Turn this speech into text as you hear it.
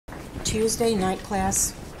Tuesday night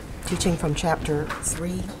class, teaching from chapter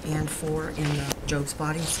 3 and 4 in the Job's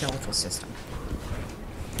Body Skeletal System.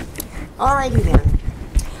 Alrighty then.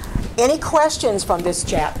 Any questions from this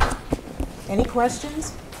chapter? Any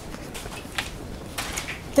questions?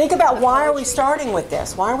 Think about why are we starting with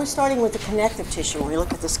this? Why are we starting with the connective tissue when we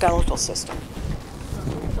look at the skeletal system?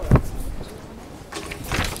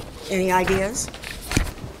 Any ideas?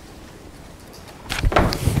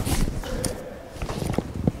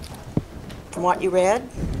 From what you read?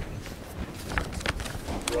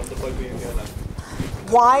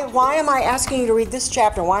 Why am I asking you to read this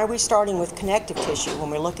chapter? Why are we starting with connective tissue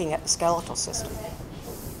when we're looking at the skeletal system?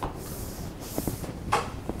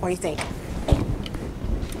 What do you think?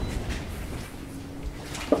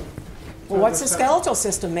 Well, what's the skeletal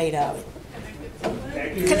system made of?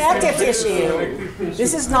 Connective tissue.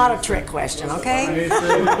 This is not a trick question, okay?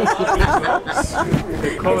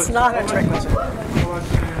 It's not a trick question.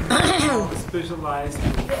 Specialized to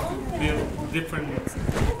build different.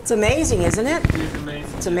 It's amazing, isn't it? It's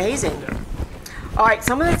amazing. It's amazing. All right,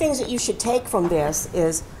 some of the things that you should take from this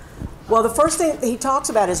is, well, the first thing he talks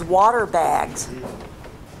about is water bags.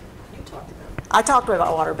 I talked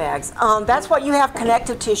about water bags. That's what you have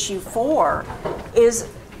connective tissue for, is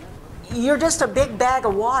you're just a big bag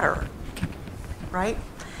of water, right?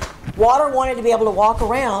 Water wanted to be able to walk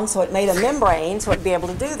around, so it made a membrane so it'd be able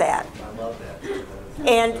to do that. I love that.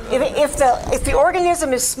 And if the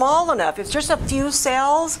organism is small enough, it's just a few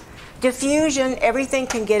cells, diffusion, everything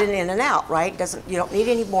can get it in and out, right? You don't need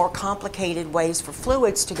any more complicated ways for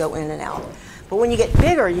fluids to go in and out. But when you get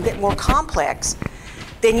bigger, you get more complex,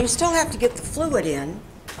 then you still have to get the fluid in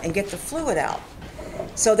and get the fluid out.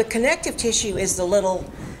 So the connective tissue is the little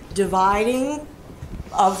dividing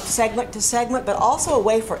of segment to segment, but also a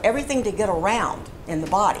way for everything to get around in the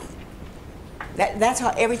body. That's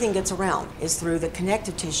how everything gets around, is through the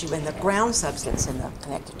connective tissue and the ground substance in the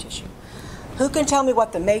connective tissue. Who can tell me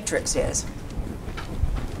what the matrix is?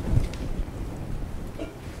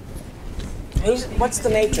 What's the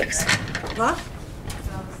matrix? Huh?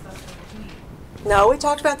 No, we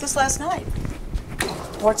talked about this last night.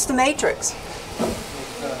 What's the matrix?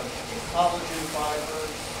 Collagen fibers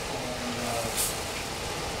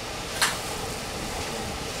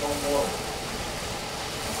and bone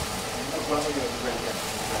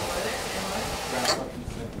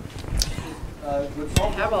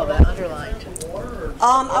How about that underlined?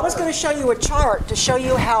 I was going to show you a chart to show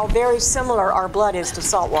you how very similar our blood is to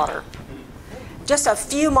salt water. Just a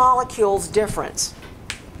few molecules difference.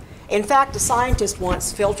 In fact, a scientist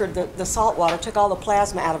once filtered the salt water, took all the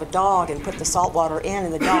plasma out of a dog and put the salt water in,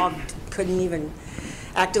 and the dog couldn't even,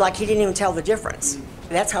 acted like he didn't even tell the difference.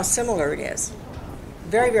 That's how similar it is.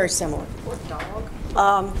 Very, very similar. Poor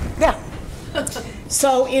dog. Yeah.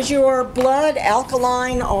 So is your blood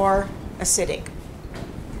alkaline or acidic?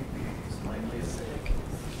 slightly acidic.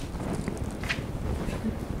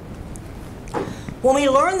 When we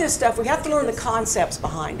learn this stuff, we have to learn the concepts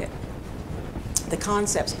behind it. The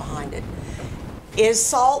concepts behind it. Is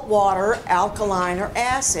salt water alkaline or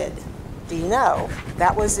acid? Do you know?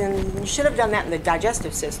 That was in, you should have done that in the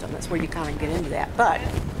digestive system. That's where you kind of get into that. But,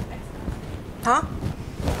 huh?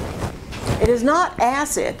 It is not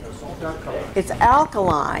acid. It's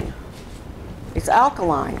alkaline. It's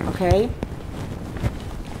alkaline, okay?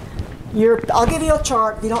 I'll give you a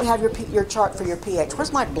chart. You don't have your chart for your pH.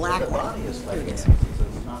 Where's my black The one? body is Here it slightly is. acid, so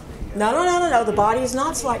it's not the No. The body is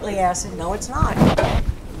not slightly acid. No, it's not.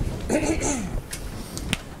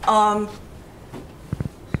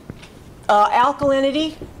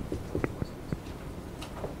 Alkalinity.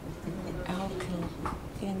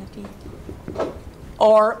 Alkalinity.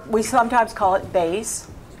 Or we sometimes call it base,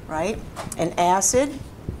 right? And acid.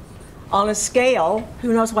 On a scale,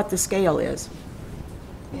 who knows what the scale is?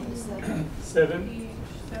 7.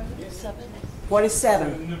 What is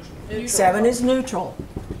 7? 7 is neutral.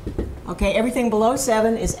 Okay, everything below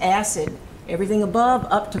 7 is acid. Everything above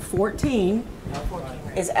up to 14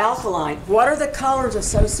 is alkaline. What are the colors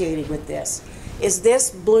associated with this? Is this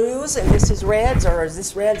blues and this is reds, or is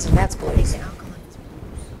this reds and that's blues?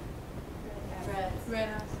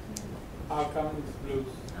 Alkaline blues.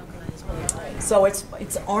 So it's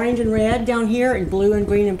orange and red down here and blue and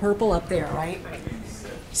green and purple up there, right?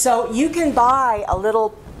 So you can buy a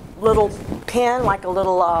little pen, like a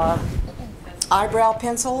little eyebrow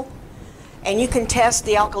pencil, and you can test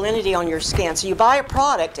the alkalinity on your skin. So you buy a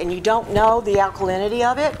product and you don't know the alkalinity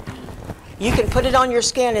of it, you can put it on your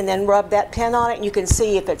skin and then rub that pen on it, and you can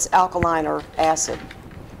see if it's alkaline or acid.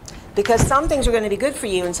 Because some things are going to be good for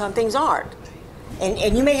you and some things aren't.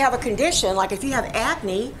 And you may have a condition, like if you have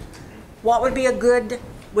acne, what would be a good,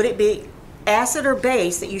 would it be acid or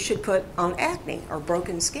base that you should put on acne or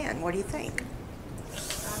broken skin? What do you think?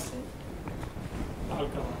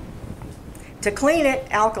 Alkaline. To clean it,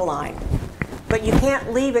 alkaline. But you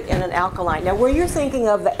can't leave it in an alkaline. Now, where you're thinking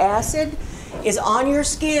of the acid is on your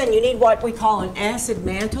skin. You need what we call an acid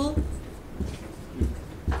mantle.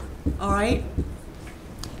 All right?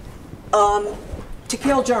 To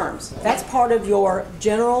kill germs. That's part of your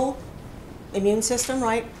general immune system,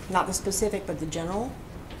 right? Not the specific, but the general.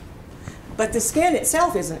 But the skin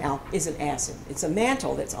itself isn't acid. It's a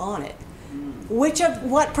mantle that's on it.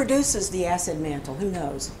 What produces the acid mantle? Who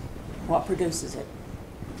knows? What produces it?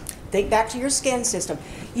 Think back to your skin system.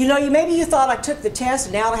 You know, maybe you thought I took the test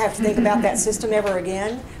and now I have to think about that system ever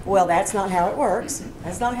again. Well, that's not how it works.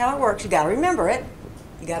 That's not how it works. You got to remember it.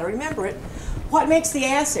 You got to remember it. What makes the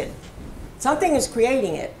acid? Something is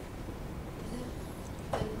creating it.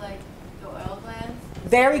 Is it like the oil glands?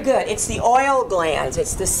 Very good. It's the oil glands.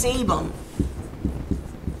 It's the sebum.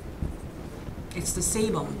 It's the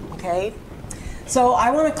sebum, okay? So I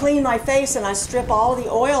want to clean my face and I strip all the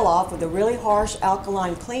oil off with a really harsh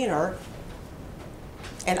alkaline cleaner,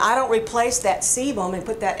 and I don't replace that sebum and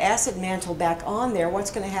put that acid mantle back on there. What's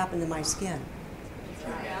going to happen to my skin?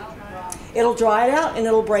 It'll dry it out and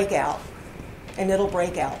it'll break out. And it'll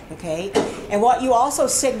break out, okay? And what you also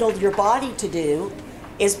signaled your body to do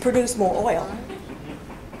is produce more oil.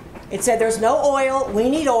 It said there's no oil, we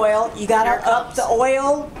need oil, you got to up the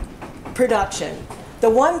oil production. The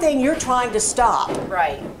one thing you're trying to stop.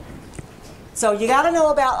 Right. So you got to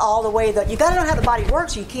know about all the way that, you got to know how the body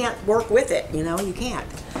works. You can't work with it, you know, you can't.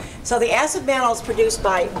 So the acid mantle is produced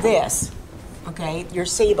by this, okay, your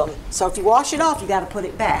sebum. So if you wash it off, you got to put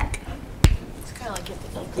it back. It's kind of like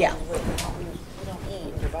if the ink Yeah. we don't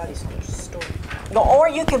eat, your body's stored. Or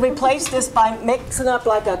you can replace this by mixing up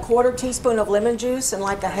like a 1/4 teaspoon of lemon juice and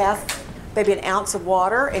like a half, maybe an ounce of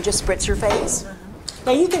water and just spritz your face.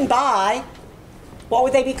 Now you can buy, what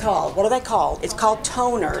would they be called? What are they called? It's called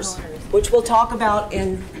toners, which we'll talk about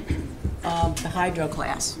in the hydro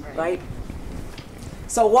class, right?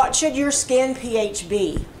 So what should your skin pH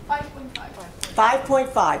be? 5.5.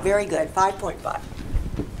 5.5, very good, 5.5.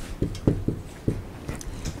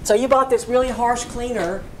 So you bought this really harsh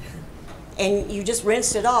cleaner and you just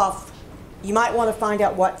rinsed it off. You might want to find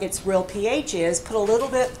out what its real pH is, put a little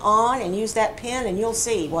bit on and use that pen and you'll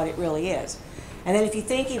see what it really is. And then if you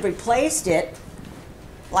think you've replaced it,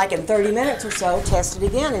 like in 30 minutes or so, test it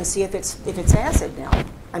again and see if it's acid now.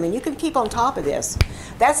 I mean, you can keep on top of this.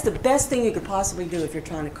 That's the best thing you could possibly do if you're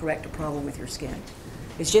trying to correct a problem with your skin,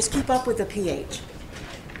 is just keep up with the pH.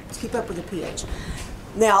 Just keep up with the pH.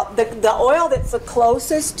 Now, the oil that's the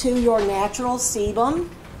closest to your natural sebum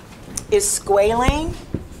is squalane.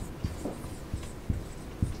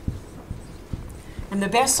 And the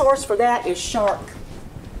best source for that is shark,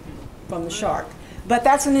 from the shark. But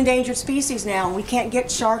that's an endangered species now, and we can't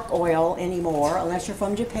get shark oil anymore unless you're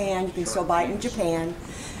from Japan. You can still buy it in Japan.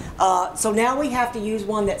 So now we have to use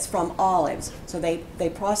one that's from olives. So they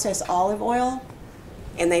process olive oil,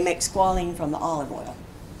 and they make squalene from the olive oil.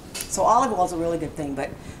 So olive oil is a really good thing,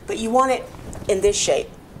 but you want it in this shape.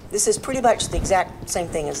 This is pretty much the exact same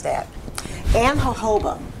thing as that. And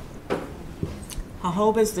jojoba.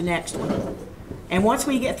 Jojoba is the next one. And once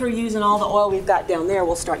we get through using all the oil we've got down there,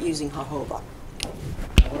 we'll start using jojoba.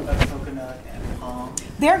 Now, what about coconut and palm?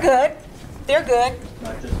 They're good. They're good.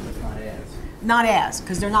 Not just, but not as. Not as,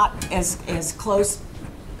 because they're not as close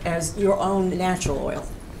as your own natural oil.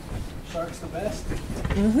 Shark's the best.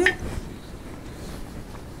 Mm-hmm.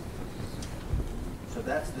 So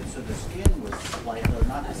so the skin was slightly, or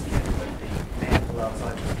not the skin, but the mantle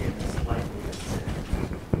outside the skin is slightly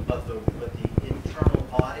acidic. But the internal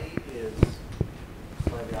body is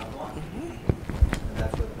slightly alkaline. And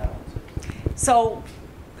that's where the balance is. So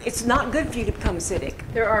it's not good for you to become acidic.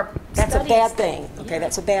 There are That's a studies bad that- thing. Okay,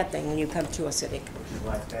 that's a bad thing when you become too acidic. Which is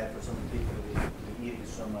why it's bad for some of the people to be eating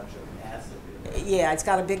so much of acid. Yeah, it's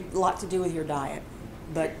got a big lot to do with your diet,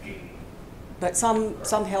 but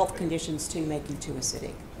some health conditions too make you too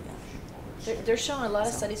acidic. Yeah. They're showing, a lot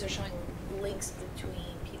of studies are showing links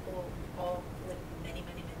between people, all with many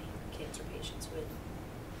cancer patients with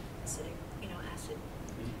acidic, acid.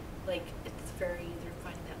 Like, they're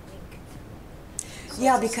finding that link. So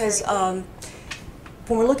Yeah, it's because very-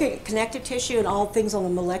 when we're looking at connective tissue and all things on the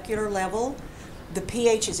molecular level, the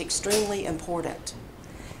pH is extremely important.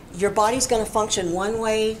 Your body's going to function one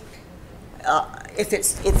way if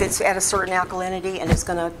it's at a certain alkalinity, and it's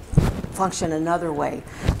going to function another way.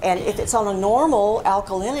 And if it's on a normal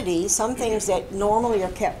alkalinity, some things that normally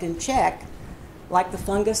are kept in check, like the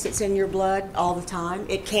fungus that's in your blood all the time,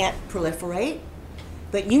 it can't proliferate.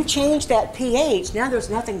 But you change that pH, now there's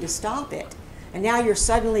nothing to stop it. And now you're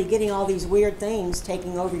suddenly getting all these weird things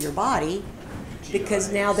taking over your body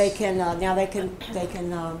because now they can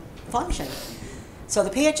function. So the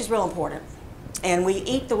pH is real important. And we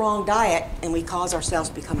eat the wrong diet and we cause ourselves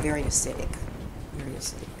to become very acidic. Very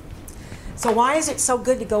acidic. So why is it so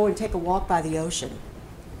good to go and take a walk by the ocean?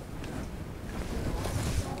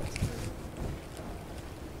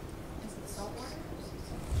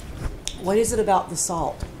 What is it about the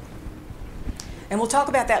salt? And we'll talk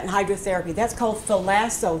about that in hydrotherapy. That's called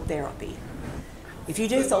thalassotherapy. If you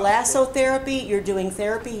do thalassotherapy, you're doing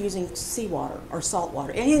therapy using seawater or salt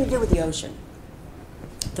water. Anything to do with the ocean.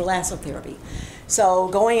 Thalassotherapy. So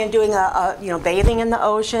going and doing bathing in the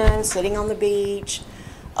ocean, sitting on the beach,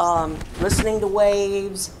 listening to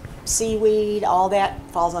waves, seaweed, all that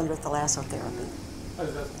falls under thalassotherapy. How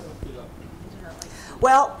does that feel like?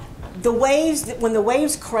 Well, when the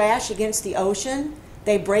waves crash against the ocean,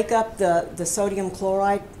 they break up the sodium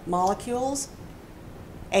chloride molecules,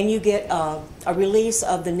 and you get a release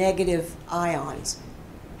of the negative ions.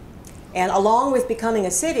 And along with becoming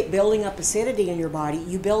acidic, building up acidity in your body,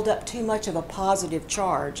 you build up too much of a positive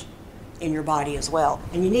charge in your body as well,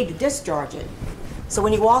 and you need to discharge it. So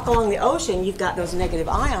when you walk along the ocean, you've got those negative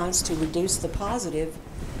ions to reduce the positive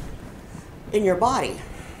in your body.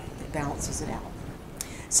 It balances it out.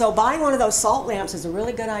 So buying one of those salt lamps is a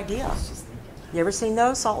really good idea. You ever seen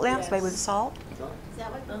those salt lamps made with salt? Is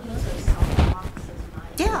that what those salt boxes?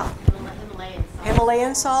 Yeah. Himalayan salt.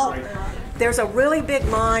 Himalayan salt. There's a really big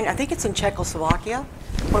mine, I think it's in Czechoslovakia,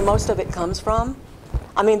 where most of it comes from.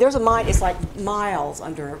 I mean, there's a mine, it's like miles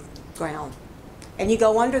underground. And you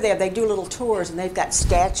go under there, they do little tours, and they've got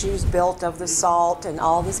statues built of the salt and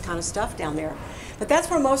all this kind of stuff down there. But that's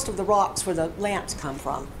where most of the rocks for the lamps come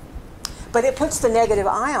from. But it puts the negative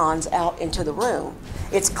ions out into the room.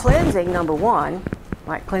 It's cleansing, number one,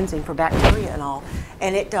 right? Cleansing for bacteria and all.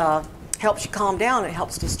 And it helps you calm down. It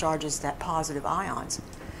helps discharges that positive ions.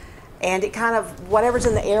 And it kind of, whatever's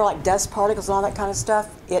in the air, like dust particles and all that kind of stuff,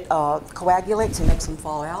 it coagulates and makes them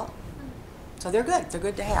fall out. So they're good. They're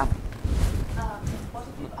good to have.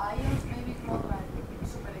 Positive ions maybe called like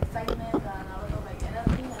super excitement and a lot of like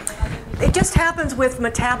energy. And then other It just happens with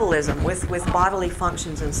metabolism, with bodily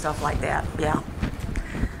functions and stuff like that, yeah.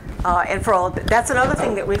 And that's another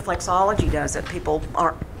thing that reflexology does that people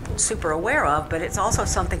aren't super aware of, but it's also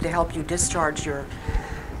something to help you discharge your,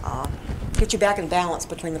 get you back in balance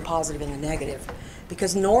between the positive and the negative.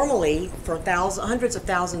 Because normally, for hundreds of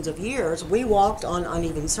thousands of years, we walked on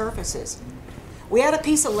uneven surfaces. We had a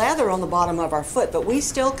piece of leather on the bottom of our foot, but we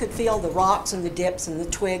still could feel the rocks and the dips and the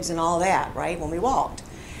twigs and all that, right, when we walked.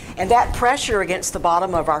 And that pressure against the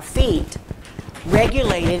bottom of our feet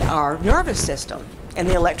regulated our nervous system and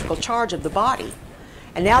the electrical charge of the body.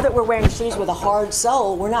 And now that we're wearing shoes with a hard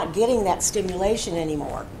sole, we're not getting that stimulation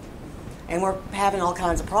anymore. And we're having all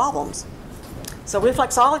kinds of problems. So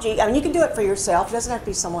reflexology, I mean, you can do it for yourself. It doesn't have to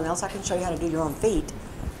be someone else. I can show you how to do your own feet.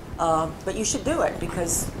 But you should do it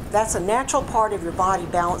because that's a natural part of your body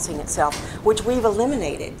balancing itself, which we've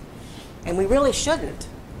eliminated. And we really shouldn't.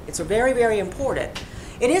 It's very, very important.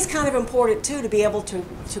 It is kind of important, too, to be able to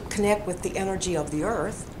connect with the energy of the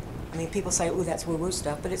earth. I mean, people say, ooh, that's woo-woo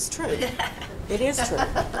stuff, but it's true. It is true.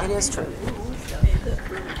 It is true.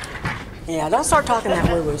 Yeah, don't start talking that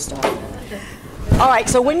woo-woo stuff. All right,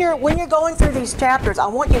 so when you're going through these chapters, I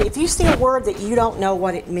want you to, if you see a word that you don't know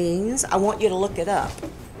what it means, I want you to look it up.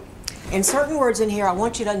 And certain words in here, I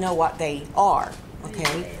want you to know what they are,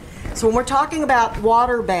 okay? So when we're talking about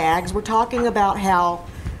water bags, we're talking about how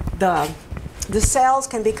the cells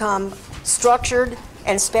can become structured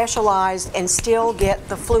and specialized and still get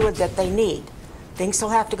the fluid that they need. Things still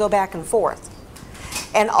have to go back and forth.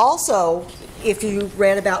 And also, if you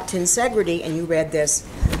read about tensegrity and you read this,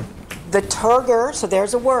 the turgor, so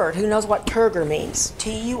there's a word. Who knows what turgor means?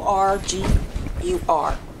 T-U-R-G-U-R.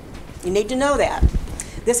 You need to know that.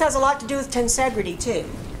 This has a lot to do with tensegrity, too.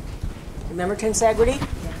 Remember tensegrity?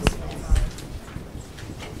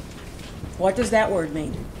 What does that word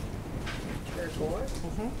mean?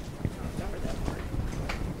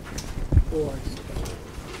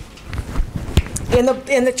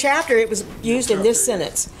 In the chapter, it was used in this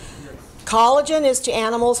sentence. Collagen is to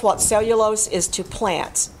animals what cellulose is to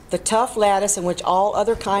plants, the tough lattice in which all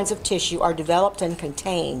other kinds of tissue are developed and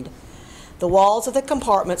contained. The walls of the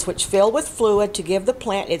compartments which fill with fluid to give the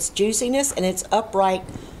plant its juiciness and its upright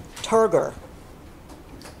turgor.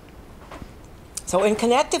 So in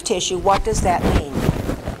connective tissue, what does that mean?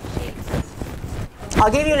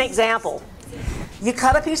 I'll give you an example. You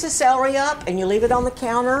cut a piece of celery up and you leave it on the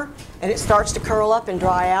counter and it starts to curl up and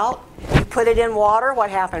dry out. You put it in water, what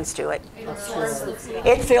happens to it?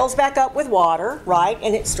 It fills back up with water, right,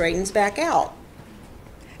 and it straightens back out.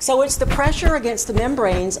 So it's the pressure against the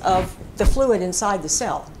membranes of the fluid inside the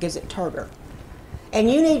cell gives it turgor.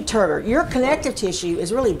 And you need turgor. Your connective tissue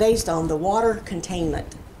is really based on the water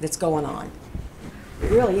containment that's going on. It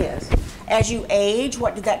really is. As you age,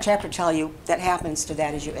 what did that chapter tell you that happens to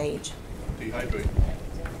that as you age? Dehydrate.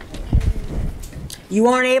 You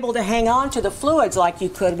aren't able to hang on to the fluids like you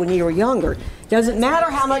could when you were younger. Doesn't matter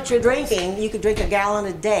how much you're drinking, you could drink a gallon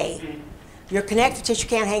a day. Your connective tissue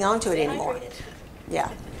can't hang on to it anymore. Yeah.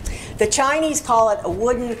 The Chinese call it a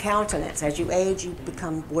wooden countenance. As you age, you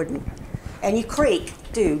become wooden. And you creak,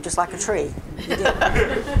 too, just like a tree. You do.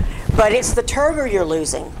 But it's the turgor you're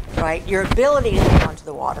losing, right? Your ability to hang on to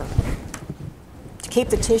the water. To keep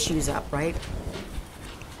the tissues up, right?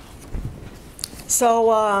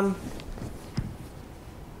 So,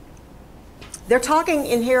 they're talking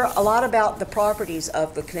in here a lot about the properties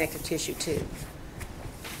of the connective tissue, too.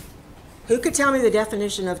 Who could tell me the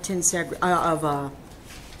definition of thixotropy?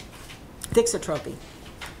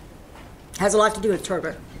 Has a lot to do with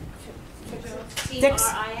turgor.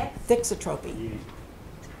 Thixotropy.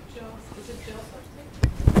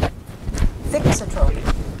 Thixotropy.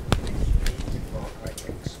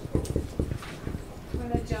 When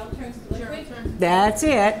the gel turns to liquid. That's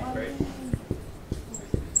it.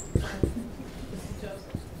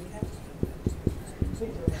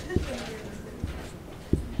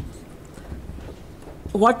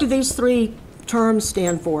 What do these three terms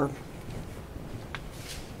stand for?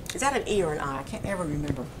 Is that an E or an I? I can't ever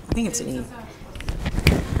remember. I think it's an E.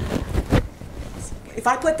 If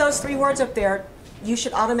I put those three words up there, you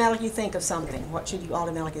should automatically think of something. What should you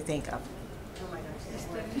automatically think of? Oh my gosh, this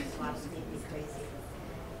word make me crazy.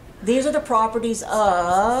 These are the properties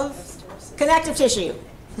of connective tissue.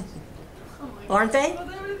 Aren't they?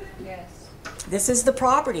 Yes. This is the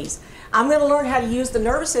properties. I'm going to learn how to use the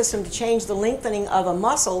nervous system to change the lengthening of a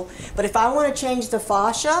muscle, but if I want to change the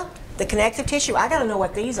fascia, the connective tissue, I got to know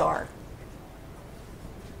what these are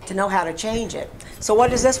to know how to change it. So what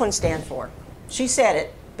does this one stand for? She said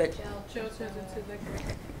it, but Gel turns into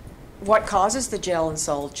liquid. what causes the gel and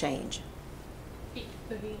sol change? Heat.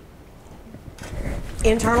 The heat.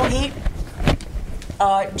 Internal heat,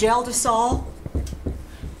 gel to sol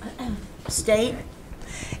state.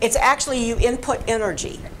 It's actually you input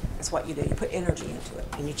energy. That's what you do. You put energy into it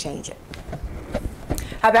and you change it.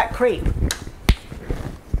 How about creep?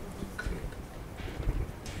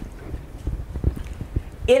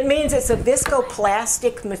 It means it's a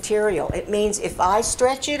viscoplastic material. It means if I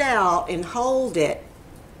stretch it out and hold it,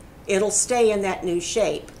 it'll stay in that new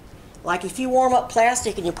shape. Like if you warm up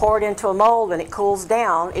plastic and you pour it into a mold and it cools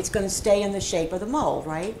down, it's going to stay in the shape of the mold,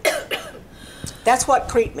 right? That's what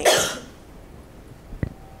creep means.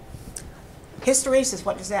 Hysteresis,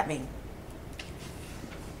 what does that mean?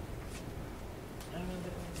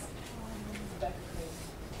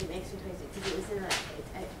 It makes me crazy because it was in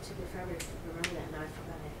it took me forever to remember that. Now I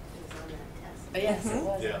forgot it. It was on that test. But yes, it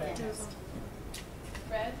was. Yeah. on that test.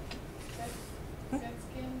 Red. Red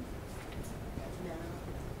skin.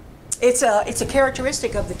 No. It's a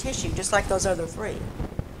characteristic of the tissue, just like those other three.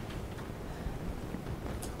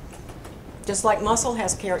 Just like muscle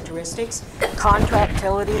has characteristics,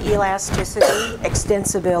 contractility, elasticity,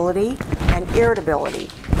 extensibility, and irritability.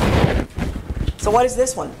 So what is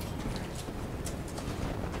this one?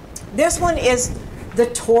 This one is the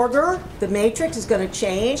turgor. The matrix is going to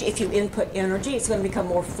change. If you input energy, it's going to become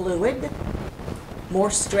more fluid, more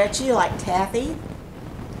stretchy like taffy.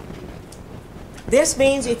 This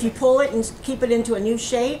means if you pull it and keep it into a new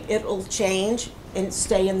shape, it'll change and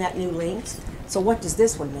stay in that new length. So what does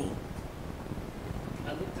this one mean?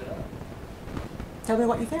 I looked it up. Tell me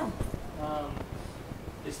what you found.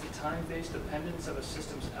 Is the time-based dependence of a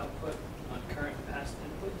system's output on current and past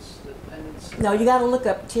inputs the dependence? No, you got to look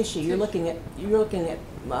up tissue. You're looking at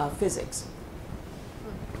physics.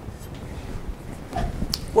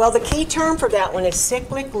 Well, the key term for that one is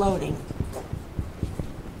cyclic loading.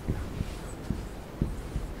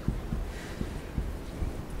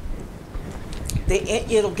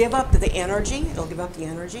 It'll give up the energy. It'll give up the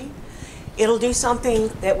energy. It'll do something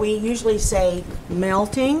that we usually say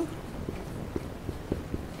melting.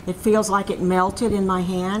 It feels like it melted in my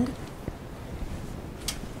hand.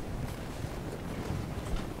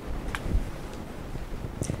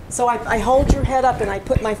 So I hold your head up and I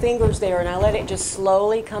put my fingers there and I let it just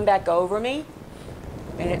slowly come back over me.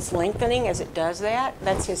 And it's lengthening as it does that.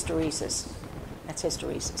 That's hysteresis. That's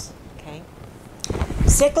hysteresis, okay?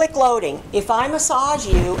 Cyclic loading. If I massage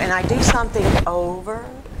you and I do something over,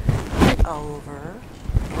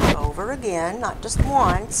 over again, not just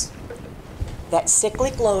once, that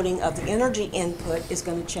cyclic loading of the energy input is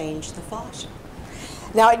going to change the fascia.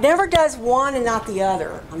 Now, it never does one and not the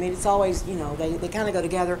other. I mean, it's always, you know, they kind of go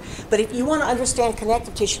together. But if you want to understand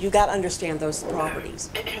connective tissue, you've got to understand those properties.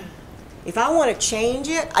 If I want to change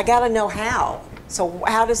it, I got to know how. So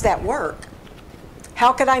how does that work?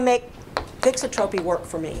 How could I make thixotropy work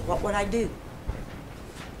for me? What would I do?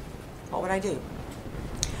 What would I do?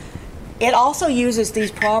 It also uses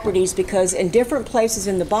these properties because in different places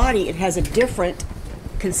in the body, it has a different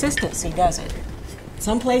consistency, does it?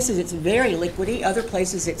 Some places it's very liquidy, other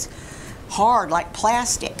places it's hard, like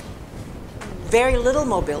plastic. Very little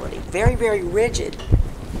mobility, very, very rigid.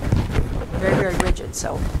 Very, very rigid,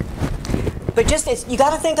 so. But just, you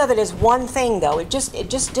got to think of it as one thing, though. It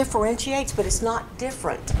just differentiates, but it's not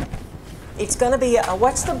different. It's going to be,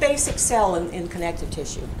 what's the basic cell in connective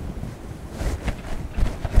tissue?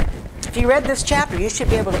 If you read this chapter, you should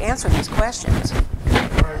be able to answer these questions.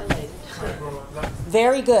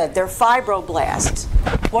 Very good. They're fibroblasts.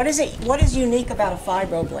 What is unique about a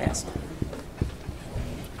fibroblast?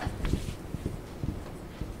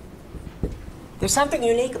 There's something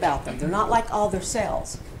unique about them. They're not like all their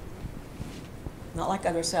cells. Not like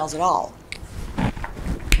other cells at all.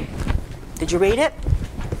 Did you read it?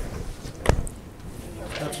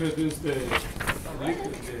 That produce the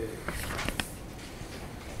liquid,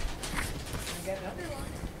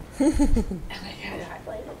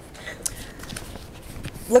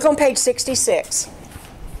 Look on page 66.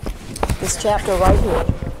 This chapter right here,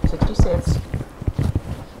 66.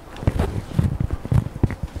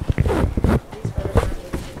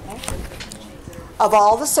 Of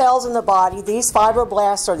all the cells in the body, these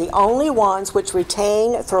fibroblasts are the only ones which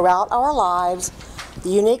retain throughout our lives the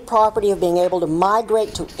unique property of being able to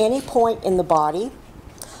migrate to any point in the body,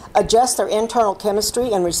 adjust their internal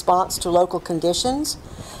chemistry in response to local conditions,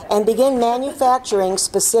 and begin manufacturing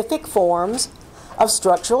specific forms of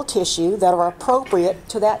structural tissue that are appropriate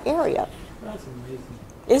to that area. that's amazing.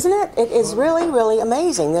 Isn't it? It is really, really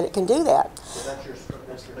amazing that it can do that. So that's your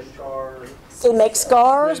scar. It makes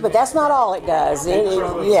scars, but that's not all it does.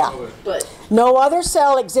 Yeah. No other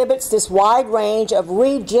cell exhibits this wide range of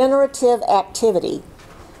regenerative activity.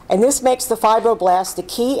 And this makes the fibroblast the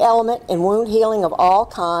key element in wound healing of all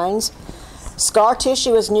kinds. Scar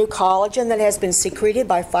tissue is new collagen that has been secreted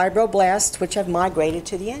by fibroblasts which have migrated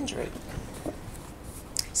to the injury.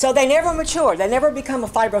 So they never mature. They never become a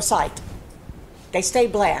fibrocyte. They stay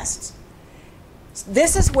blasts.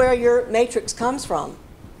 This is where your matrix comes from.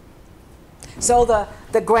 So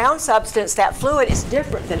the ground substance, that fluid, is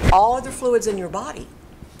different than all other fluids in your body.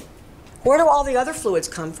 Where do all the other fluids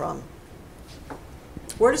come from?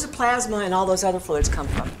 Where does the plasma and all those other fluids come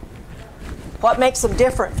from? What makes them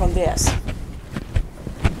different from this?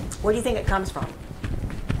 Where do you think it comes from?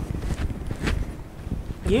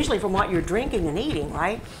 Usually from what you're drinking and eating,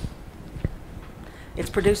 right?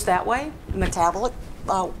 It's produced that way, metabolic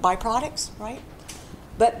byproducts, right?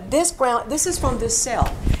 But this is from this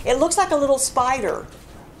cell. It looks like a little spider.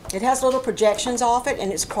 It has little projections off it,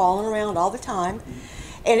 and it's crawling around all the time.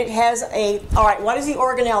 And it has all right, what is the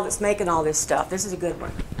organelle that's making all this stuff? This is a good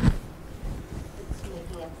one.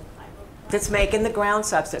 That's making the ground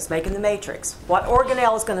substance, making the matrix. What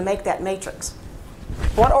organelle is going to make that matrix?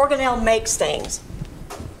 What organelle makes things?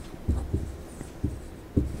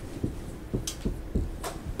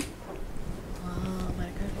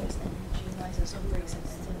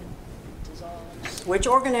 Which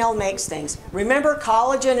organelle makes things? Remember,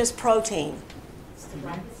 collagen is protein.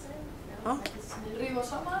 Huh?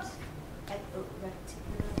 Ribosomas?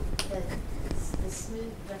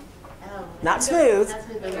 Not smooth.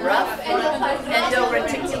 Rough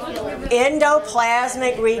endoreticulum.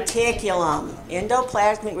 Endoplasmic reticulum.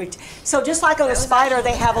 So just like on a spider,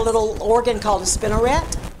 they have a little organ called a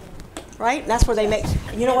spinneret, right? And that's where they make.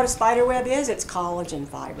 You know what a spider web is? It's collagen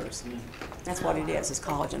fibers. That's what it is. It's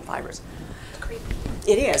collagen fibers.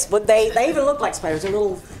 It is, but they even look like spiders. They're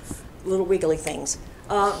little wiggly things.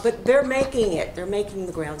 But they're making it. They're making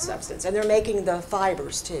the ground substance, and they're making the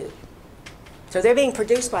fibers too. So they're being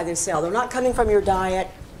produced by this cell. They're not coming from your diet.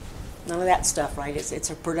 None of that stuff, right? It's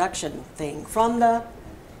a production thing from the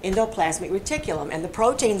endoplasmic reticulum, and the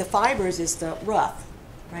protein, the fibers, is the rough,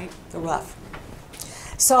 right? The rough.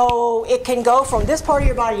 So it can go from this part of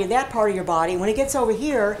your body to that part of your body. When it gets over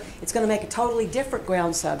here, it's going to make a totally different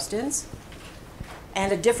ground substance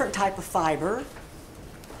and a different type of fiber.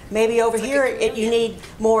 Maybe over here you need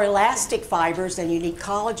more elastic fibers than you need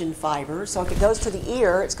collagen fibers. So if it goes to the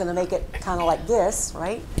ear, it's going to make it kind of like this,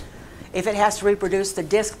 right? If it has to reproduce the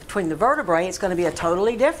disc between the vertebrae, it's going to be a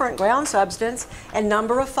totally different ground substance and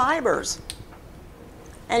number of fibers.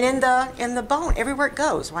 And in the bone, everywhere it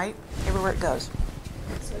goes, right? Everywhere it goes.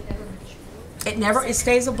 So it never matures. It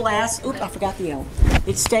stays a blast. Oops, I forgot the L.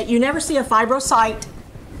 You never see a fibrocyte.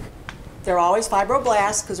 They're always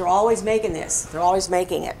fibroblasts because they're always making this. They're always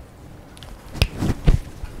making it.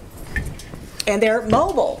 And they're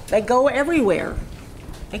mobile. They go everywhere.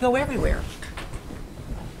 They go everywhere.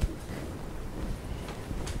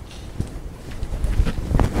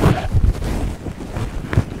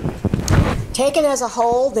 Taken as a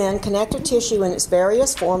whole, then, connective tissue in its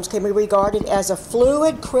various forms can be regarded as a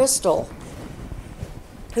fluid crystal.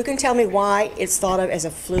 Who can tell me why it's thought of as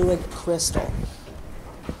a fluid crystal?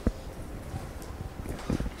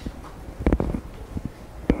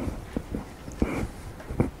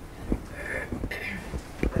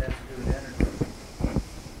 That has to do with energy.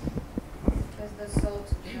 Because the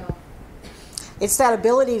salt, It's that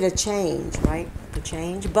ability to change, right? To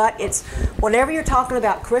change. But it's, whenever you're talking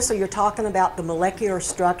about crystal, you're talking about the molecular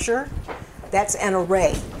structure. That's an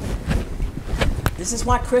array. This is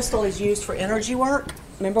why crystal is used for energy work.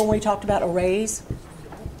 Remember when we talked about arrays?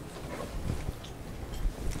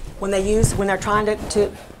 When they're trying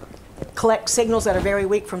to collect signals that are very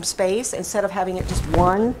weak from space, instead of having it just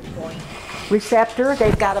one receptor,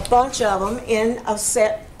 they've got a bunch of them in a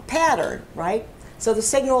set pattern, right? So the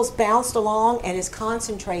signal's bounced along and is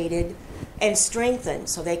concentrated and strengthened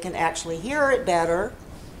so they can actually hear it better,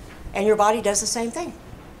 and your body does the same thing.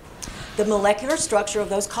 The molecular structure of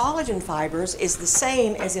those collagen fibers is the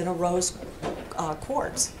same as in a rose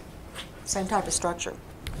quartz. Same type of structure.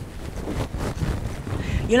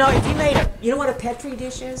 You know, if you made you know what a Petri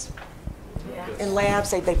dish is? Yeah. In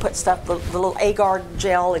labs, they put stuff, the little agar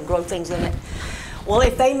gel, and grow things in it. Well,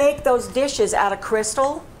 if they make those dishes out of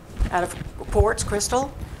crystal, out of quartz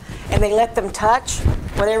crystal, and they let them touch,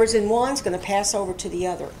 whatever's in one's going to pass over to the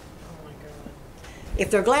other. Oh my God. If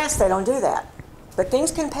they're glass, they don't do that. But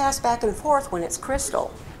things can pass back and forth when it's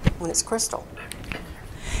crystal.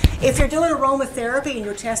 If you're doing aromatherapy and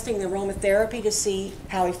you're testing the aromatherapy to see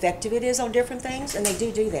how effective it is on different things, and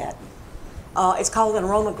they do that, it's called an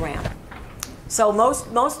aromagram. So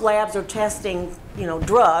most labs are testing,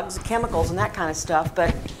 drugs, chemicals, and that kind of stuff.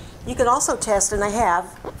 But you can also test, and they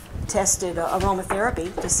have tested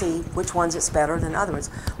aromatherapy to see which ones it's better than others.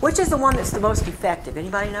 Which is the one that's the most effective?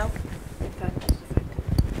 Anybody know?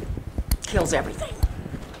 Kills everything.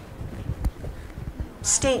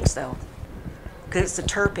 Stinks though, because it's the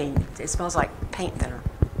terpene. It smells like paint thinner.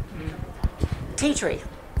 Tea tree.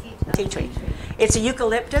 Tea tree. It's a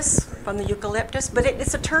eucalyptus, from the eucalyptus, but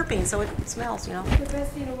it's a terpene, so it smells, the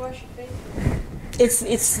best thing to wash your face.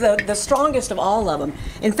 It's the strongest of all of them.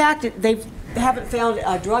 In fact, they haven't found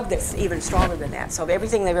a drug that's even stronger than that. So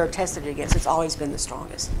everything they've ever tested it against, it's always been the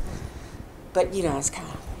strongest. But it's kind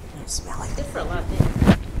of smelly. Good for a lot of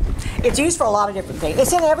things. It's used for a lot of different things.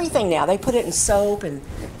 It's in everything now. They put it in soap and,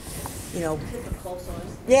 Good for cold sores.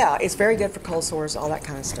 yeah, it's very good for cold sores, all that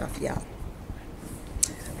kind of stuff, yeah.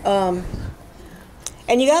 And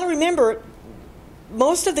you got to remember,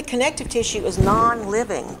 most of the connective tissue is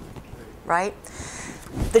non-living, right?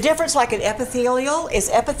 The difference, like in epithelial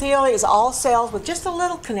is all cells with just a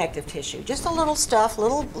little connective tissue, just a little stuff,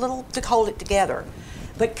 little to hold it together.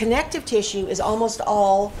 But connective tissue is almost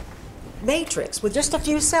all matrix with just a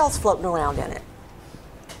few cells floating around in it.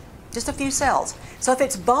 Just a few cells. So if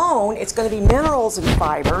it's bone, it's going to be minerals and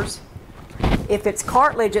fibers. If it's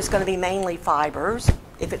cartilage, it's going to be mainly fibers.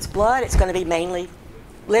 If it's blood, it's going to be mainly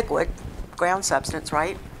liquid, ground substance,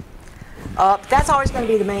 right? That's always going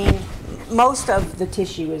to be the main. Most of the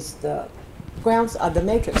tissue is the grounds of the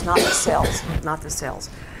matrix, not the cells, not the cells.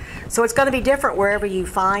 So it's going to be different wherever you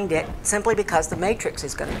find it, simply because the matrix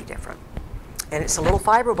is going to be different. And it's the little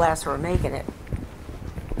fibroblasts who are making it.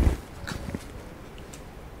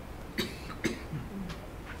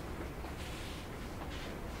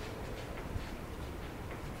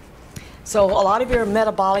 So a lot of your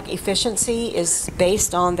metabolic efficiency is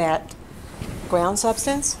based on that ground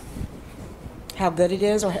substance, how good it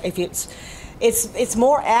is, or if it's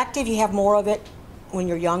more active, you have more of it when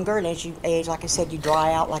you're younger, and as you age, like I said, you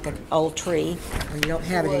dry out like an old tree, and you don't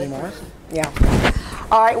have it anymore. Yeah.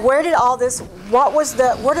 All right, where did all this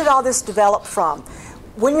develop from?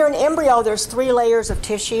 When you're an embryo, there's 3 layers of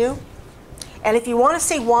tissue, and if you want to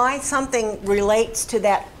see why something relates to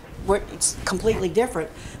that, where it's completely different,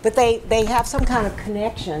 but they have some kind of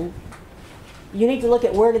connection, you need to look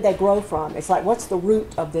at where did they grow from. It's like, what's the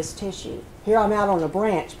root of this tissue? Here I'm out on a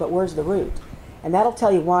branch, but where's the root? And that'll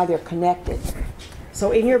tell you why they're connected.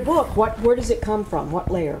 So in your book, where does it come from?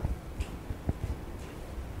 What layer?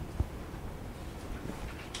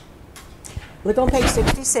 Look on page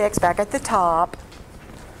 66, back at the top.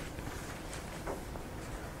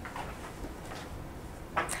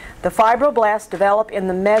 The fibroblasts develop in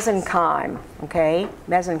the mesenchyme, okay?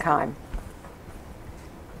 Mesenchyme.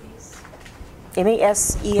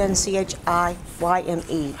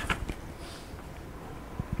 mesenchyme.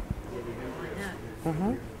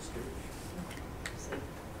 Mm-hmm.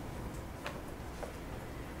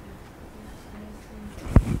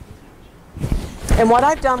 And what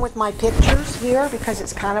I've done with my pictures here, because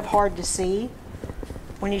it's kind of hard to see,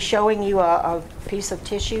 when he's showing you a piece of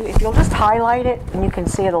tissue, if you'll just highlight it and you can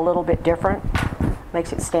see it a little bit different,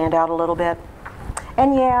 makes it stand out a little bit.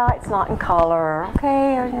 And yeah, it's not in color,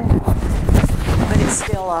 okay? But it's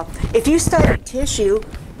still, if you study tissue,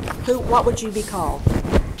 what would you be called?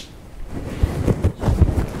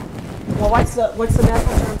 Well, what's the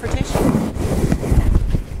medical term for tissue?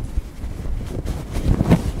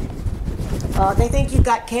 They think you've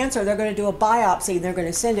got cancer, they're going to do a biopsy, and they're going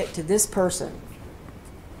to send it to this person.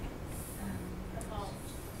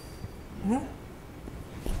 Mm-hmm.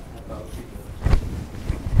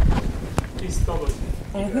 Histology.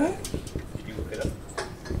 Mm-hmm. Did you look it up?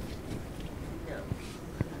 No.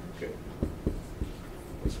 Okay.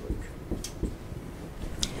 Let's look.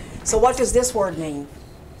 So what does this word mean?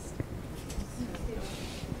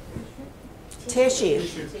 Tissue.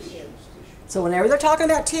 So whenever they're talking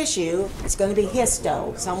about tissue, it's going to be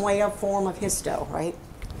histo, some way of form of histo, right?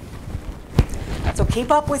 So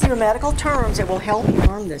keep up with your medical terms. It will help you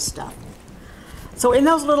learn this stuff. So in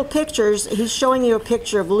those little pictures, he's showing you a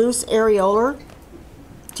picture of loose areolar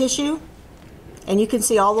tissue. And you can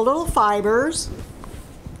see all the little fibers.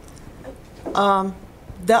 The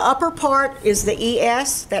upper part is the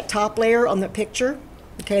ES, that top layer on the picture.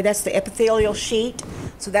 Okay, that's the epithelial sheet.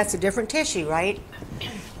 So that's a different tissue, right?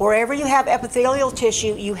 Wherever you have epithelial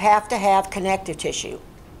tissue, you have to have connective tissue.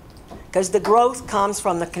 Because the growth comes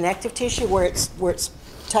from the connective tissue where it's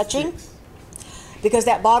touching. Because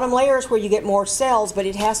that bottom layer is where you get more cells, but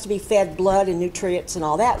it has to be fed blood and nutrients and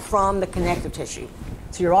all that from the connective tissue.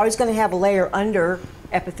 So you're always going to have a layer under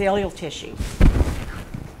epithelial tissue.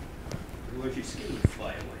 Where'd your skin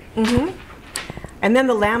fly away? Mm-hmm. And then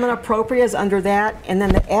the lamina propria is under that. And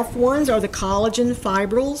then the F ones are the collagen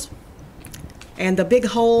fibrils. And the big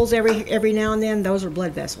holes every now and then, those are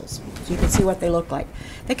blood vessels. So you can see what they look like.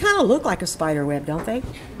 They kind of look like a spider web, don't they?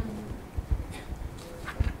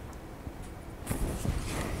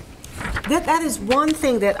 That is one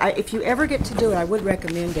thing that, if you ever get to do it, I would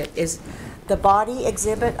recommend it, is the body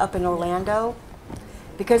exhibit up in Orlando.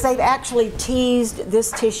 Because they've actually teased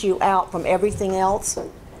this tissue out from everything else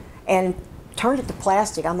and turned it to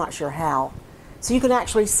plastic, I'm not sure how. So you can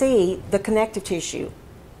actually see the connective tissue.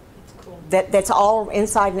 That's all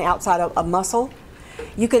inside and outside of a muscle.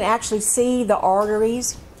 You can actually see the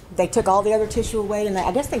arteries. They took all the other tissue away, and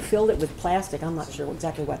I guess they filled it with plastic. I'm not sure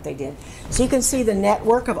exactly what they did. So you can see the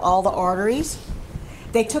network of all the arteries.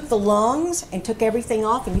 They took the lungs and took everything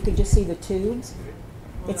off, and you can just see the tubes.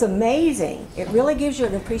 It's amazing. It really gives you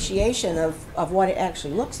an appreciation of what it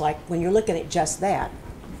actually looks like when you're looking at just that.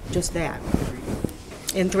 Just that.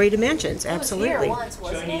 In 3 dimensions, absolutely. It was here once,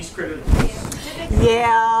 wasn't Chinese it? critter.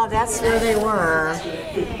 Yeah, that's where they were.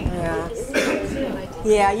 Yeah,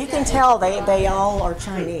 yeah, you can tell they all are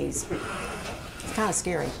Chinese. It's kind of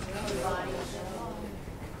scary.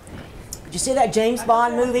 Did you see that James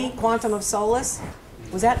Bond movie, Quantum of Solace?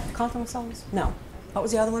 Was that Quantum of Solace? No. What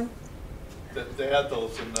was the other one? They had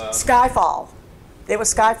those in... Skyfall. It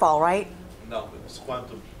was Skyfall, right? No, it was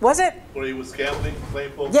Quantum. Was it? Where he was gambling,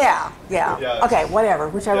 playing poker? Yeah. Yeah. Okay, whatever,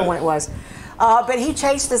 whichever Yeah. one it was. But he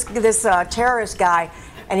chased this terrorist guy,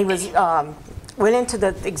 and he was went into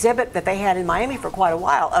the exhibit that they had in Miami for quite a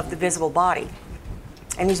while of the visible body.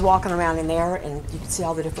 And he's walking around in there, and you can see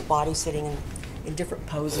all the different bodies sitting in different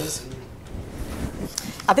poses.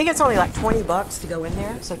 I think it's only like $20 to go in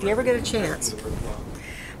there, so if you ever get a chance.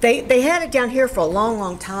 They had it down here for a long,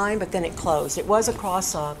 long time, but then it closed. It was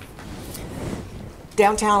across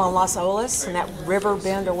downtown on Las Olas, and that river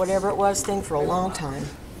bend or whatever it was thing for a long time.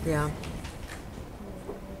 Yeah.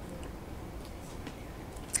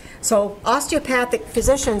 So osteopathic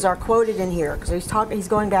physicians are quoted in here because he's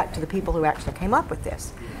going back to the people who actually came up with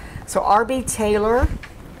this. So R.B. Taylor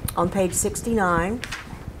on page 69.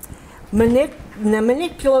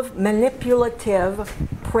 Manipulative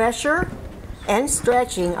pressure and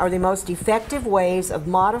stretching are the most effective ways of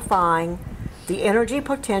modifying the energy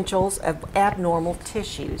potentials of abnormal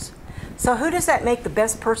tissues. So who does that make the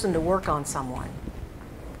best person to work on someone?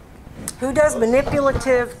 Who does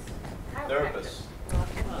manipulative? Therapists.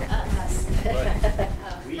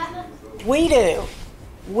 We do.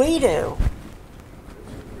 We do.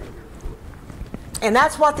 And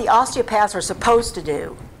that's what the osteopaths are supposed to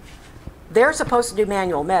do. They're supposed to do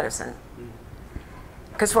manual medicine.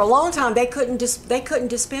 Because for a long time they couldn't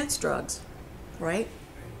dispense drugs, right?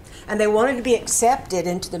 And they wanted to be accepted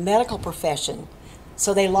into the medical profession.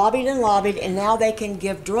 So they lobbied and lobbied, and now they can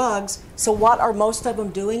give drugs. So what are most of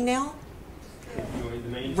them doing now?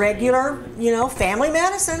 Regular, family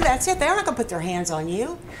medicine. That's it. They're not going to put their hands on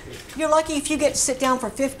you. You're lucky if you get to sit down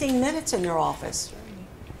for 15 minutes in their office.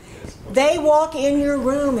 They walk in your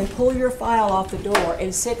room and pull your file off the door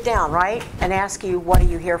and sit down, right? And ask you, what are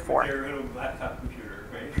you here for? They're in a laptop computer,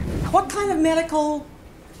 right? What kind of medical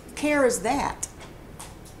care is that?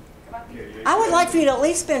 I would like for you to at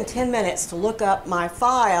least spend 10 minutes to look up my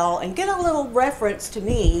file and get a little reference to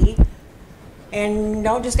me, and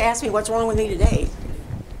don't just ask me what's wrong with me today.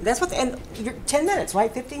 That's what, and you're 10 minutes,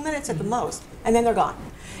 right? 15 minutes at the most, and then they're gone.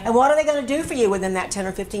 And what are they going to do for you within that 10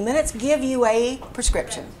 or 15 minutes? Give you a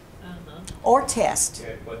prescription or test.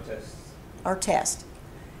 Yeah, blood tests. Or test.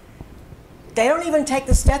 They don't even take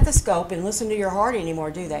the stethoscope and listen to your heart anymore,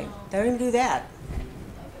 do they? They don't even do that.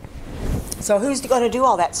 So who's going to do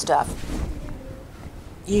all that stuff?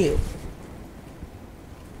 You.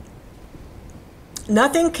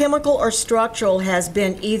 Nothing chemical or structural has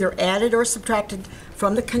been either added or subtracted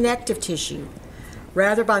from the connective tissue.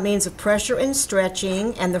 Rather, by means of pressure and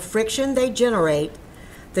stretching and the friction they generate,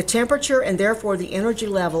 the temperature and therefore the energy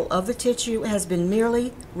level of the tissue has been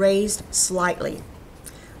merely raised slightly.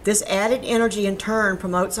 This added energy in turn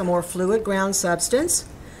promotes a more fluid ground substance,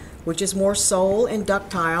 which is more sole and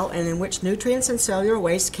ductile, and in which nutrients and cellular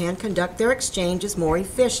waste can conduct their exchanges more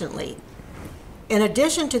efficiently. In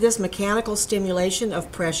addition to this mechanical stimulation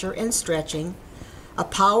of pressure and stretching, a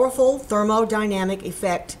powerful thermodynamic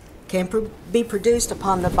effect can be produced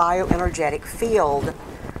upon the bioenergetic field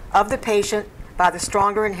of the patient by the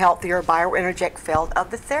stronger and healthier bioenergetic field of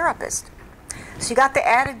the therapist. So you got the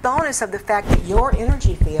added bonus of the fact that your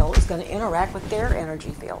energy field is going to interact with their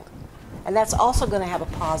energy field. And that's also going to have a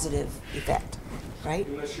positive effect, right?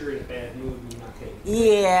 Unless you're in a bad mood, you're not taking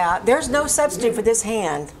it. Yeah, there's no substitute for this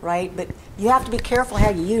hand, right? But you have to be careful how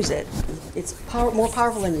you use it. It's more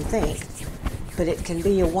powerful than you think, but it can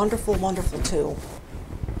be a wonderful, wonderful tool.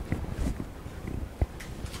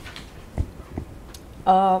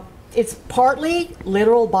 It's partly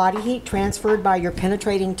literal body heat transferred by your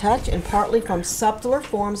penetrating touch, and partly from subtler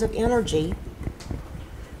forms of energy,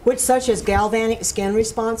 which such as galvanic skin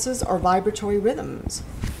responses or vibratory rhythms.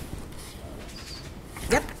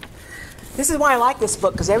 Yep. This is why I like this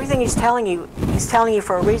book, because everything he's telling you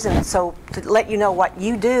for a reason, so to let you know what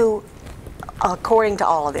you do according to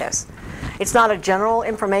all of this. It's not a general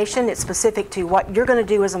information, it's specific to what you're going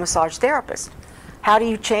to do as a massage therapist. How do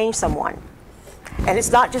you change someone? And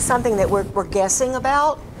it's not just something that we're guessing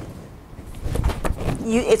about.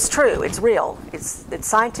 It's true, it's real, it's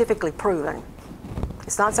scientifically proven.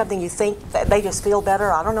 It's not something you think that they just feel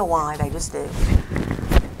better. I don't know why, they just do.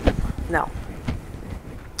 No.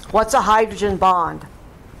 What's a hydrogen bond?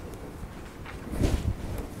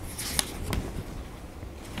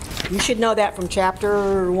 You should know that from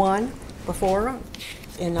chapter 1 before.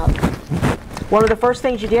 One of the first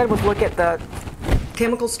things you did was look at the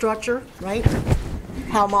chemical structure, right?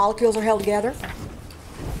 How molecules are held together.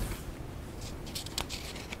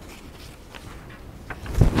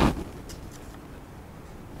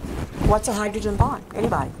 What's a hydrogen bond?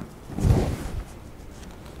 Anybody?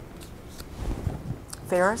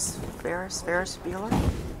 Ferris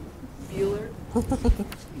Bueller? Bueller.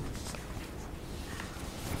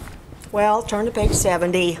 Well, turn to page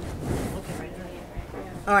 70.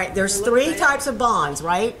 All right, there's 3 types of bonds,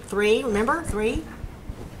 right? 3, remember? 3?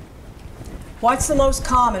 What's the most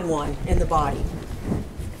common one in the body?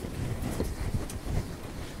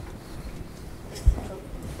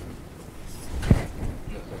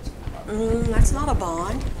 That's not a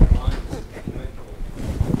bond.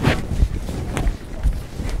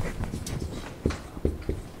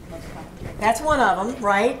 That's one of them,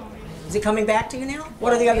 right? Is it coming back to you now?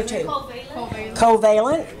 What are the other 2? Covalent.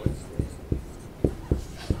 Covalent.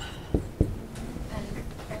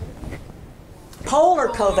 Polar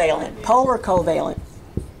covalent. Polar covalent.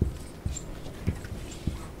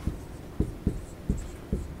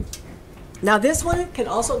 Now this one can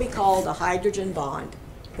also be called a hydrogen bond.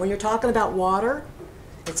 When you're talking about water,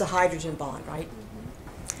 it's a hydrogen bond, right?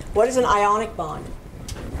 What is an ionic bond?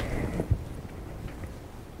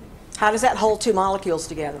 How does that hold 2 molecules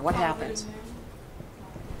together? What happens?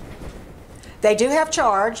 They do have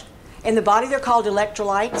charge. In the body, they're called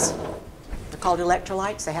electrolytes. They're called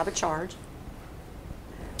electrolytes. They have a charge.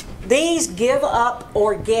 These give up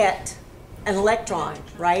or get an electron,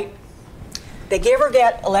 right? They give or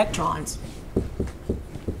get electrons.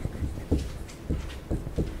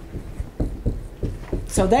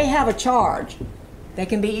 So they have a charge. They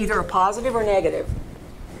can be either a positive or negative.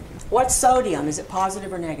 What's sodium? Is it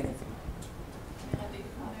positive or negative?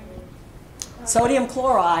 Sodium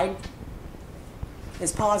chloride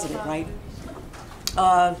is positive, right?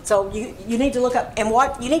 So you need to look up, and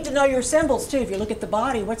what you need to know your symbols too. If you look at the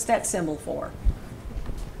body, what's that symbol for?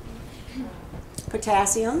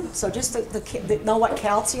 Potassium. So just know what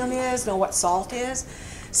calcium is, know what salt is.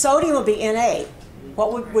 Sodium would be Na.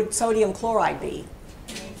 What would sodium chloride be?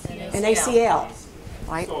 NaCl,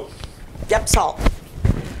 right? Salt. Yep, salt.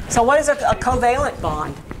 So what is a covalent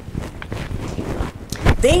bond?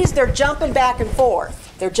 These, they're jumping back and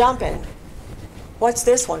forth. They're jumping. What's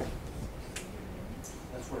this one?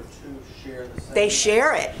 That's where two share the same. They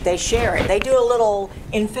share it. They share it. They do a little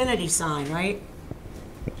infinity sign, right?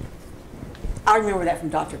 I remember that from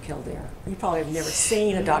Dr. Kildare. You probably have never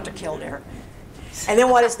seen a Dr. Kildare. And then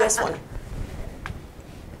what is this one?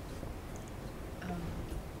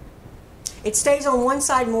 It stays on one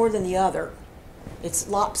side more than the other. It's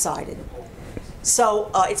lopsided. So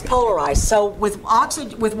it's polarized. So with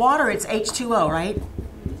water, it's H2O, right?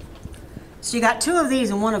 So you got two of these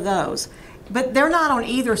and one of those. But they're not on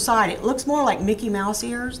either side. It looks more like Mickey Mouse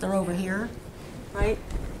ears. They're over here, right?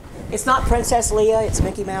 It's not Princess Leia, it's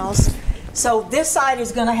Mickey Mouse. So this side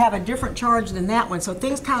is going to have a different charge than that one. So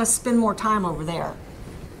things kind of spend more time over there.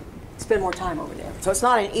 Spend more time over there. So it's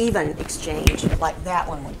not an even exchange like that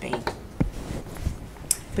one would be.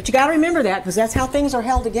 But you got to remember that because that's how things are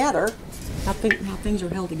held together. How things are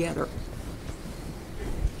held together.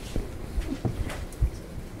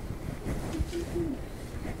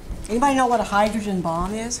 Anybody know what a hydrogen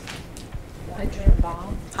bomb is? Hydrogen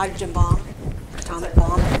bomb. Hydrogen bomb, atomic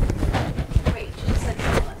bomb. Wait, you said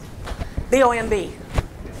what? B-O-M-B.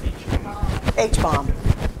 H-bomb.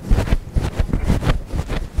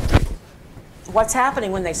 What's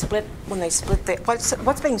happening when they split?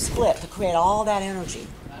 What's being split to create all that energy?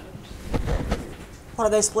 What are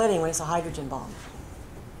they splitting when it's a hydrogen bomb?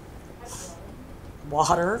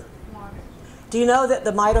 Water. Do you know that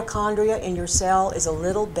the mitochondria in your cell is a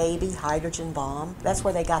little baby hydrogen bomb? That's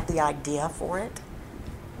where they got the idea for it.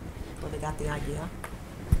 Where they got the idea.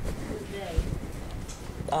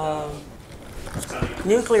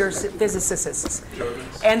 Nuclear physicists.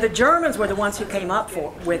 Germans. And the Germans were the ones who came up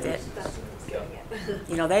with it.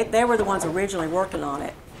 You know, they were the ones originally working on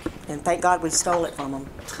it. And thank God we stole it from them.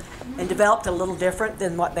 And developed a little different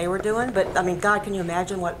than what they were doing. But, I mean, God, can you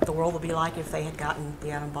imagine what the world would be like if they had gotten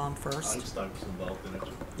the atom bomb first? Einstein was involved in it.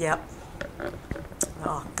 Yep.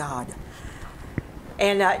 Oh, God.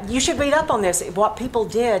 And you should read up on this, what people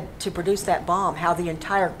did to produce that bomb, how the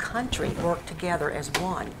entire country worked together as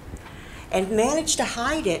one. And managed to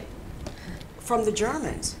hide it from the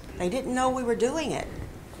Germans. They didn't know we were doing it.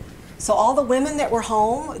 So all the women that were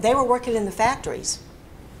home, they were working in the factories.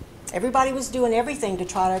 Everybody was doing everything to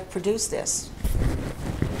try to produce this.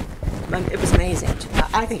 It was amazing.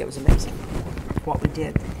 I think it was amazing what we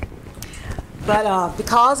did. But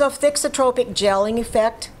because of thixotropic gelling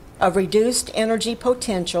effect of reduced energy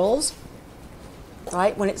potentials,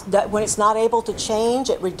 right? When it's not able to change,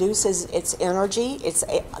 it reduces its energy. It's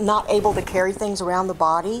not able to carry things around the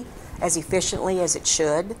body as efficiently as it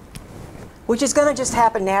should, which is going to just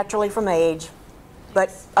happen naturally from age. But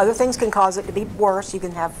other things can cause it to be worse. You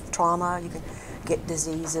can have trauma. You can get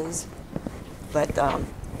diseases. But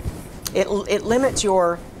it limits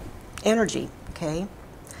your energy, okay?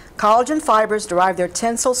 Collagen fibers derive their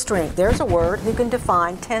tensile strength. There's a word. Who can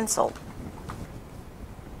define tensile?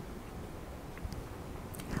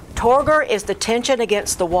 Turgor is the tension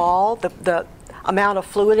against the wall, the amount of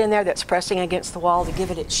fluid in there that's pressing against the wall to give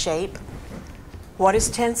it its shape. What is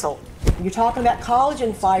tensile? When you're talking about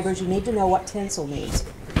collagen fibers, you need to know what tensile means.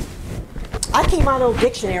 I keep my little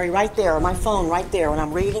dictionary right there, on my phone right there, when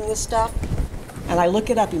I'm reading this stuff, and I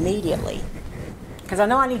look it up immediately. Because I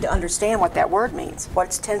know I need to understand what that word means.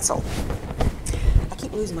 What's tensile? I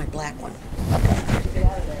keep losing my black one. Get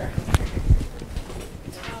out of there.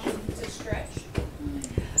 To stretch.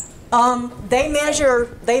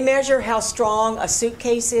 They measure how strong a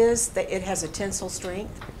suitcase is, that it has a tensile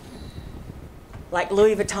strength. Like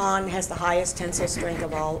Louis Vuitton has the highest tensile strength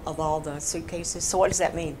of all the suitcases. So what does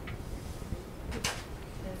that mean?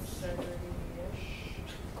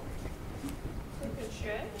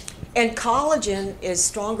 And collagen is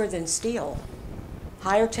stronger than steel,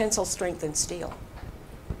 higher tensile strength than steel.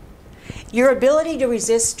 Your ability to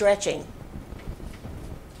resist stretching,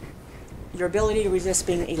 your ability to resist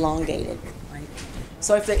being elongated, right?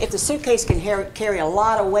 So if the suitcase can carry a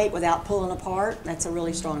lot of weight without pulling apart, that's a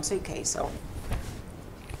really strong suitcase. So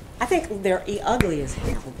I think they're ugly as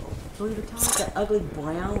hell. Louis Vuitton's that ugly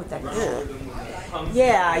brown with that. Ugh.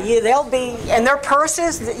 Yeah, they'll be, and their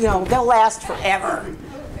purses, you know, they'll last forever.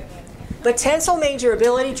 But tensile means your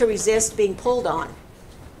ability to resist being pulled on.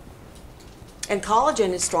 And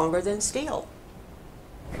collagen is stronger than steel.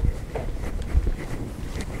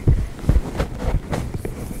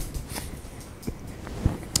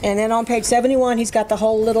 And then on page 71, he's got the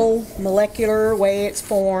whole little molecular way it's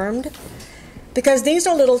formed. Because these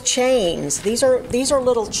are little chains. These are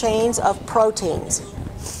little chains of proteins.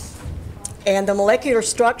 And the molecular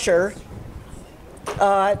structure,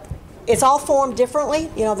 it's all formed differently.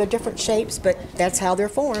 You know, they're different shapes, but that's how they're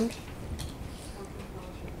formed.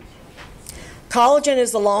 Collagen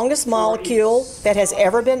is the longest molecule that has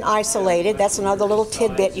ever been isolated. That's another little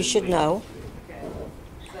tidbit you should know.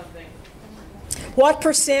 What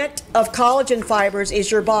percent of collagen fibers is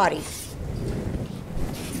your body?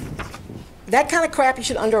 That kind of crap you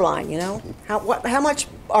should underline, you know? How much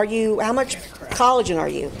collagen are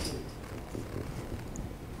you?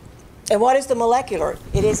 And what is the molecular?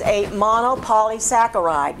 It is a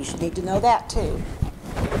monopolysaccharide. You should need to know that too.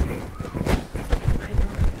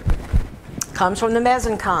 Comes from the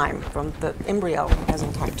mesenchyme, from the embryo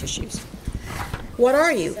mesenchyme tissues. What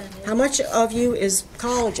are you? How much of you is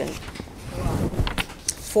collagen?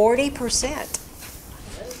 40%.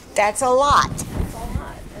 That's a lot.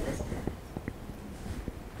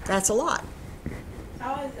 That's a lot.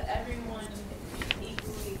 How is everyone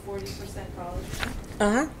equally 40% collagen?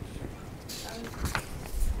 Uh-huh.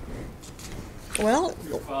 Well,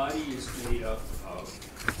 Your body is made up of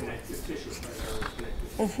connective tissue, primarily connective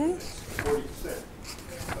tissue. 40%.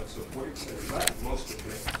 But so 40% is right. Most of the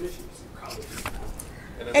connective tissue is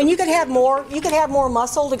collagen. and you could have more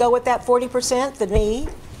muscle to go with that 40% than me.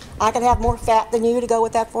 I could have more fat than you to go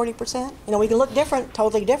with that 40%. You know, we can look different,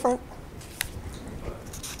 totally different.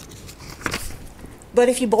 But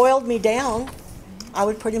if you boiled me down, I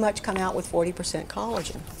would pretty much come out with 40%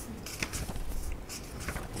 collagen.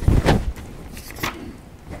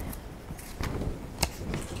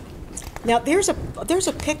 Now there's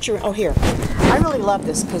a picture. Oh, here. I really love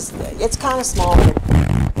this because it's kind of small.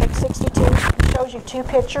 Page 62 shows you two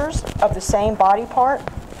pictures of the same body part.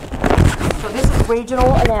 So this is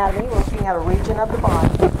regional anatomy. We're looking at a region of the body.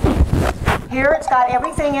 Here it's got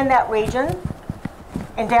everything in that region.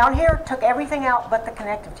 And down here it took everything out but the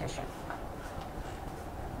connective tissue.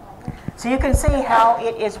 So you can see how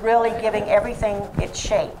it is really giving everything its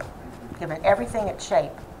shape. Giving everything its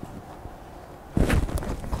shape.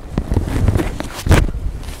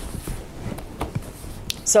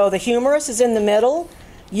 So the humerus is in the middle.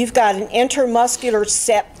 You've got an intermuscular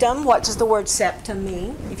septum. What does the word septum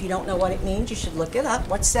mean? If you don't know what it means, you should look it up.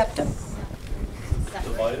 What's septum?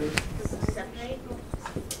 Divider?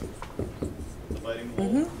 Dividing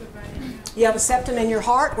wall? You have a septum in your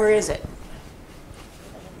heart. Where is it?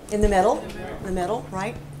 In the middle? In the middle,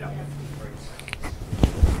 right?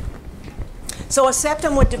 So a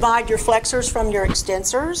septum would divide your flexors from your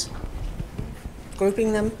extensors,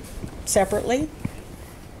 grouping them separately.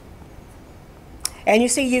 And you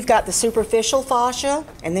see you've got the superficial fascia,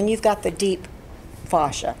 and then you've got the deep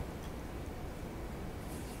fascia.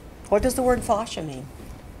 What does the word fascia mean?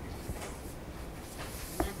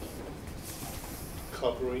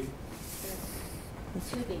 Covering?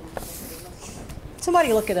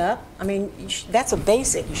 Somebody look it up. I mean, that's a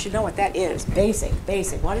basic. You should know what that is. Basic.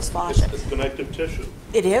 What is fascia? It's connective tissue.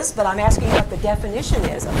 It is, but I'm asking what the definition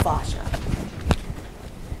is of fascia.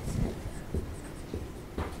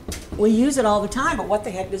 We use it all the time, but what the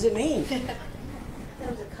heck does it mean? That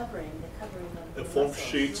was a covering, the covering of the It forms muscles.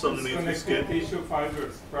 sheets underneath the Connective skin. tissue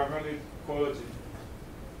fibers, primarily collagen.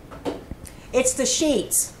 It's the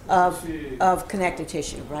sheets of connective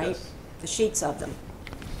tissue, right? Yes. The sheets of them.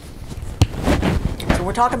 So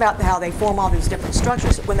we're talking about how they form all these different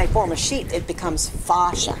structures. When they form a sheet, it becomes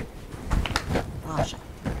fascia. Fascia.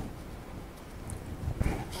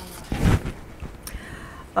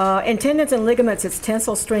 In tendons and ligaments, its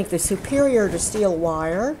tensile strength is superior to steel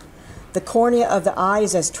wire. The cornea of the eye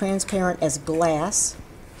is as transparent as glass.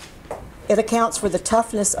 It accounts for the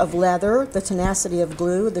toughness of leather, the tenacity of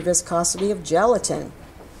glue, the viscosity of gelatin.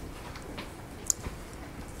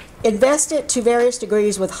 Invest it to various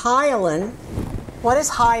degrees with hyaline. What is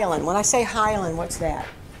hyaline? When I say hyaline, what's that?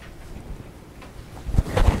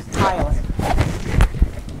 Hyaline.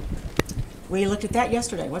 We looked at that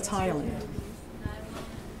yesterday. What's hyaline?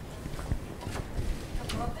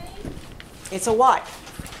 It's a what?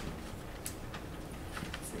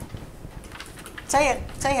 Say it,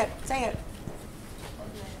 say it, say it.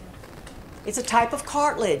 It's a type of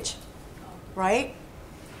cartilage, right?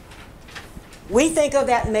 We think of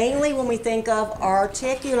that mainly when we think of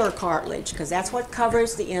articular cartilage, because that's what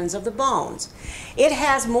covers the ends of the bones. It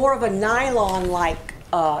has more of a nylon-like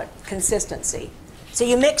consistency. So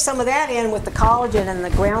you mix some of that in with the collagen and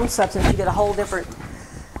the ground substance, you get a whole different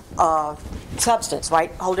substance,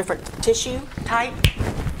 right? A whole different tissue type.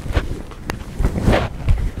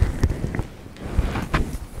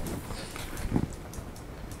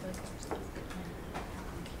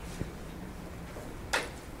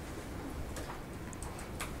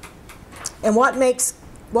 And what makes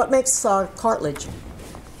cartilage?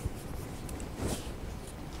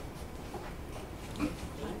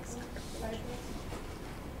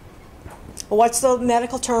 Well, what's the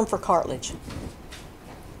medical term for cartilage?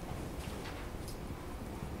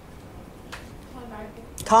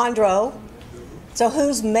 Chondro. So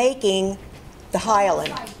who's making the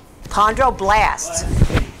hyaline? Chondroblasts.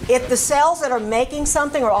 If the cells that are making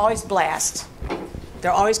something are always blasts, they're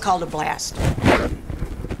always called a blast.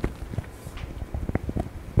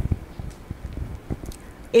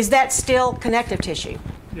 Is that still connective tissue?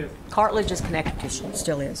 Yes. Cartilage is connective tissue. It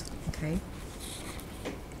still is. Okay.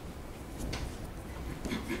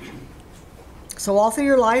 So all through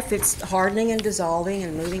your life, it's hardening and dissolving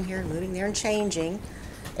and moving here and moving there and changing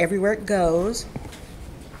everywhere it goes.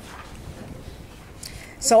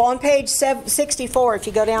 So on page 64, if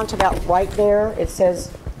you go down to about right there, it says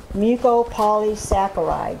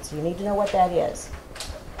mucopolysaccharides. You need to know what that is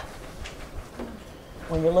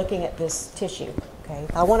when you're looking at this tissue. Okay.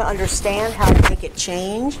 I want to understand how to make it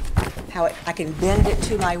change, how I can bend it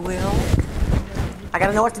to my will. I got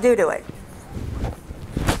to know what to do to it.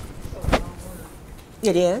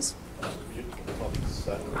 It is.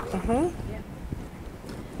 Mm-hmm.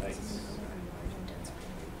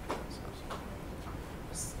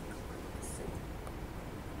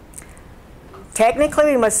 Technically,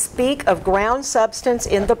 we must speak of ground substance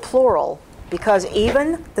in the plural because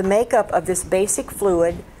even the makeup of this basic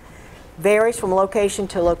fluid varies from location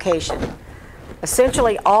to location.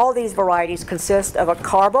 Essentially, all these varieties consist of a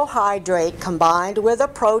carbohydrate combined with a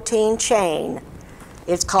protein chain.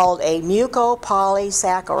 It's called a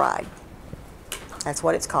mucopolysaccharide. That's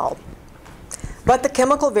what it's called. But the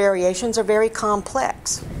chemical variations are very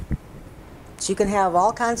complex. So you can have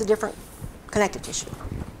all kinds of different connective tissue.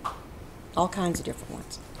 All kinds of different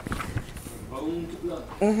ones. Bone to blood.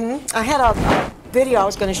 Mm-hmm. I had a video I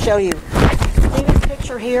was going to show you. See this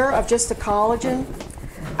picture here of just the collagen?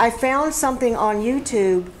 I found something on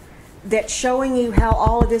YouTube that's showing you how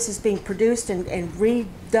all of this is being produced and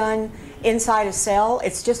redone inside a cell.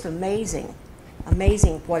 It's just amazing.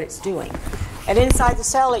 Amazing what it's doing. And inside the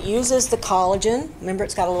cell, it uses the collagen. Remember,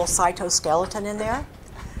 it's got a little cytoskeleton in there.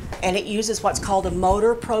 And it uses what's called a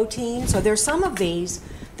motor protein. So there's some of these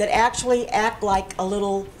that actually act like a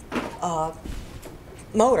little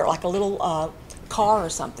motor, like a little car or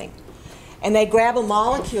something. And they grab a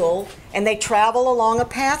molecule and they travel along a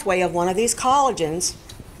pathway of one of these collagens,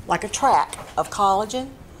 like a track of collagen.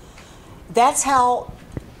 That's how,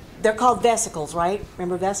 they're called vesicles, right?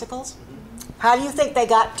 Remember vesicles? How do you think they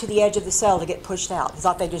got to the edge of the cell to get pushed out? You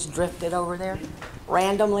thought they just drifted over there?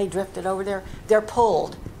 Randomly drifted over there? They're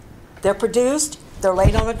pulled. They're produced, they're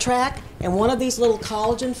laid on a track, and one of these little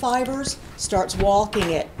collagen fibers starts walking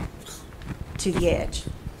it to the edge.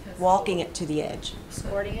 Walking it to the edge.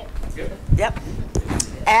 Squirting it? Yep.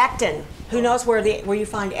 Actin. Who knows where you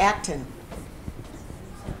find actin?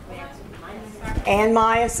 And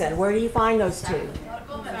myosin. Where do you find those two?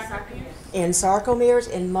 In sarcomeres,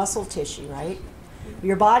 in muscle tissue, right?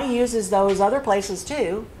 Your body uses those other places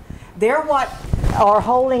too. They're what are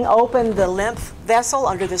holding open the lymph vessel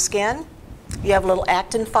under the skin. You have little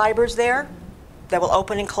actin fibers there that will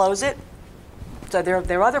open and close it. So there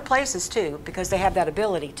are other places too because they have that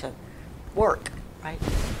ability to work, right?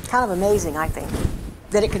 Kind of amazing, I think,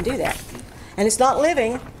 that it can do that. And it's not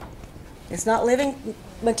living. It's not living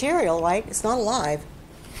material, right? It's not alive.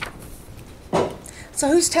 So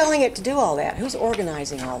who's telling it to do all that? Who's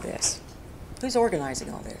organizing all this? Who's organizing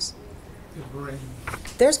all this? The brain.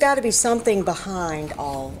 There's got to be something behind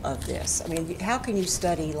all of this. I mean, how can you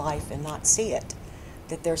study life and not see it?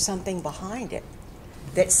 That there's something behind it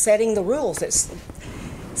that's setting the rules, that's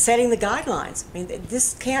setting the guidelines. I mean,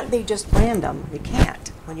 this can't be just random. You can't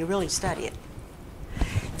when you really study it.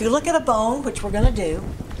 If you look at a bone, which we're going to do,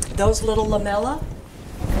 those little lamella,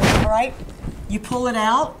 all right, you pull it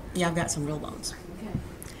out. Yeah, I've got some real bones.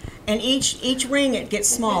 And each ring, it gets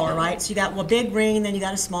smaller, right? So you got a big ring, then you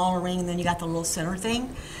got a smaller ring, and then you got the little center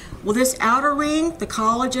thing. Well, this outer ring, the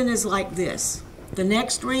collagen is like this. The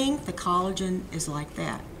next ring, the collagen is like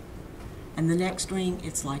that. And the next ring,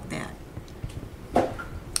 it's like that.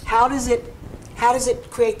 How does it How does it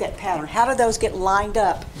create that pattern? How do those get lined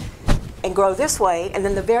up and grow this way, and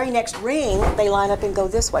then the very next ring, they line up and go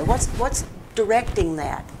this way? What's directing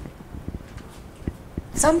that?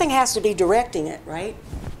 Something has to be directing it, right?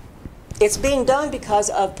 It's being done because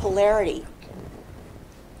of polarity.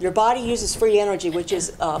 Your body uses free energy, which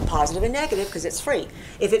is positive and negative because it's free.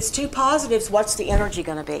 If it's two positives, what's the energy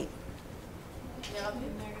going to be?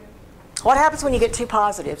 What happens when you get two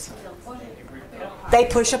positives? They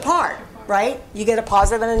push apart, right? You get a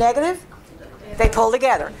positive and a negative, they pull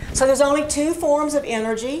together. So there's only two forms of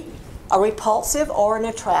energy, a repulsive or an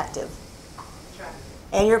attractive.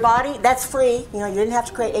 And your body, that's free. You know, you didn't have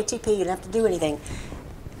to create ATP, you didn't have to do anything.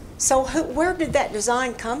 So where did that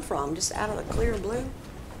design come from? Just out of the clear blue?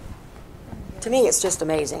 To me, it's just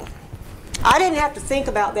amazing. I didn't have to think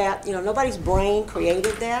about that. You know, nobody's brain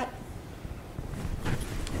created that.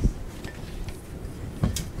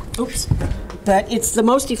 Oops. But it's the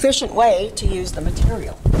most efficient way to use the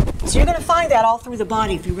material. So you're going to find that all through the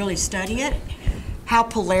body if you really study it, how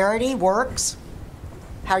polarity works,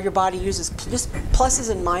 how your body uses just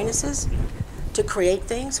pluses and minuses to create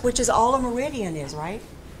things, which is all a meridian is, right?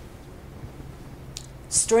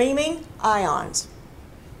 Streaming ions.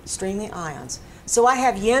 Streaming ions. So I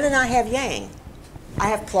have yin and I have yang. I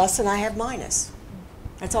have plus and I have minus.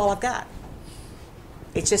 That's all I've got.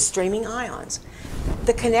 It's just streaming ions.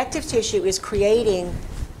 The connective tissue is creating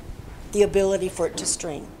the ability for it to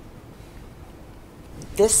stream.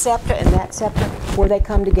 This septa and that septa, where they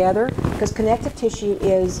come together, because connective tissue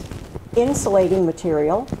is insulating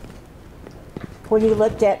material. When you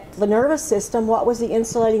looked at the nervous system, what was the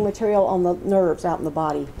insulating material on the nerves out in the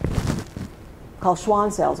body? Called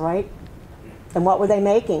Schwann cells, right? And what were they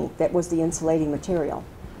making that was the insulating material?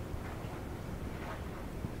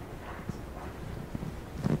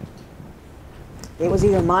 It was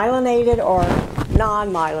either myelinated or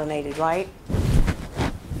non-myelinated, right?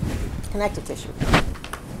 Connective tissue.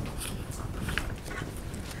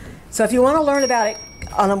 So if you want to learn about it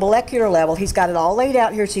on a molecular level, he's got it all laid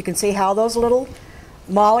out here so you can see how those little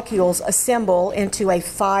molecules assemble into a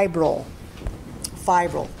fibril.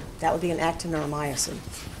 Fibril. That would be an actinomyosin.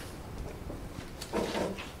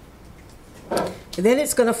 And then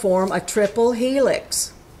it's going to form a triple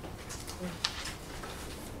helix.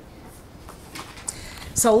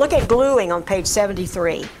 So look at gluing on page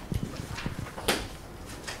 73.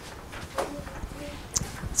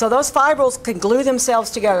 So those fibrils can glue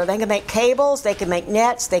themselves together. They can make cables, they can make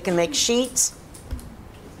nets, they can make sheets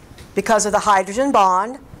because of the hydrogen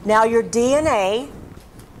bond. Now your DNA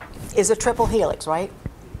is a triple helix, right?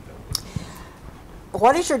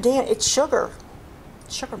 What is your DNA? It's sugar.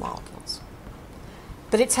 Sugar molecules.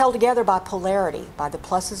 But it's held together by polarity, by the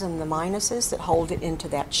pluses and the minuses that hold it into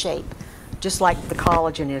that shape, just like the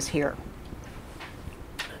collagen is here.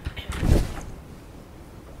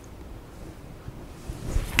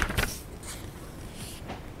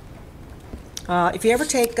 If you ever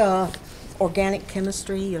take organic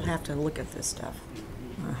chemistry, you'll have to look at this stuff.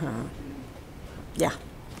 Yeah.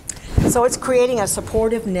 So it's creating a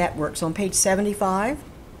supportive network. So on page 75,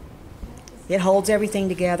 it holds everything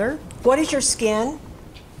together. What is your skin?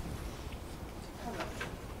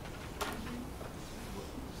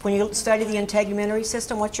 When you study the integumentary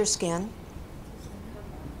system, what's your skin?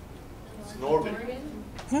 It's an organ.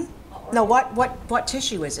 No, what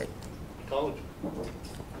tissue is it? Collagen.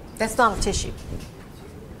 That's not a tissue.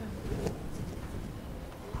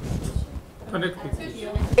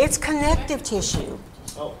 It's connective tissue.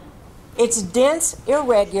 Oh. It's dense,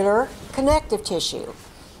 irregular connective tissue.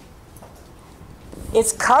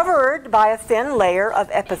 It's covered by a thin layer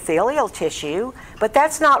of epithelial tissue, but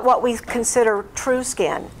that's not what we consider true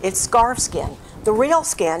skin. It's scarf skin. The real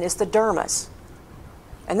skin is the dermis.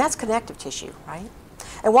 And that's connective tissue, right?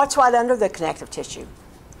 And what's right under the connective tissue?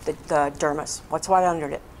 The dermis. What's right under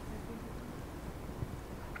it?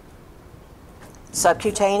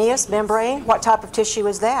 Subcutaneous membrane. What type of tissue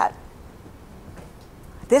is that?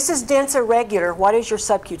 This is dense irregular. What is your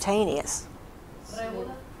subcutaneous?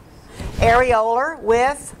 Areolar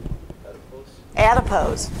with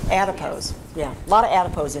adipose. Adipose. Yeah, a lot of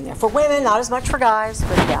adipose in there. For women, not as much for guys,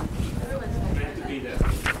 but yeah.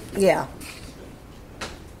 Yeah.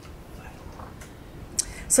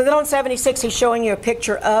 So then on 76, he's showing you a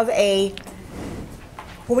picture of a,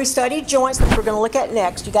 when we studied joints, which we're going to look at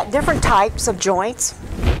next, you got different types of joints.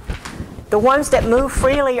 The ones that move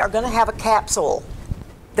freely are going to have a capsule.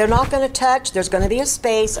 They're not going to touch, there's going to be a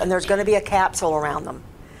space, and there's going to be a capsule around them.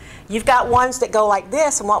 You've got ones that go like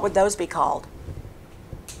this, and what would those be called?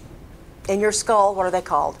 In your skull, what are they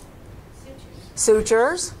called?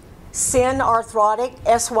 Sutures. Syn-arthrotic,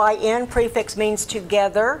 S-Y-N, prefix means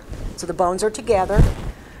together. So the bones are together.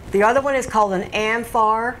 The other one is called an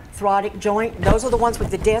amphiarthrotic joint. Those are the ones with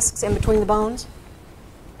the discs in between the bones.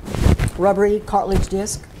 Rubbery cartilage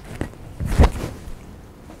disc.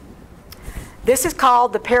 This is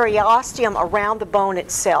called the periosteum around the bone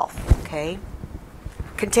itself, okay?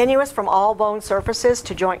 Continuous from all bone surfaces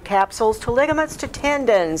to joint capsules to ligaments to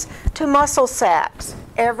tendons to muscle sacs.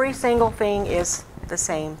 Every single thing is the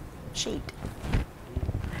same sheet.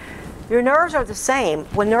 Your nerves are the same.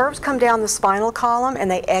 When nerves come down the spinal column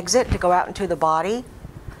and they exit to go out into the body,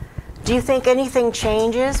 do you think anything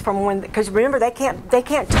changes from when, because remember they can't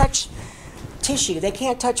touch tissue, they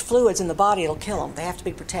can't touch fluids in the body, it'll kill them. They have to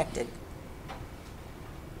be protected.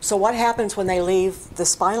 So what happens when they leave the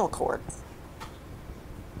spinal cord?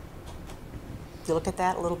 You look at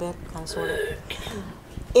that a little bit, kind of sort of.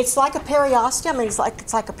 It's like a periosteum. I mean, it's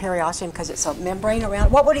like a periosteum because it's a membrane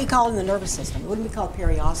around. What would he call it in the nervous system? It wouldn't be called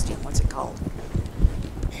periosteum. What's it called?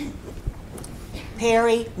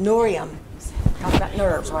 Perineurium. Talk about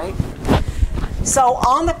nerves, right? So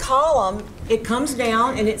on the column, it comes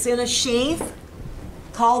down and it's in a sheath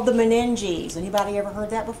called the meninges. Anybody ever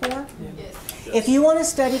heard that before? Yes. If you want to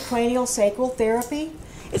study cranial sacral therapy,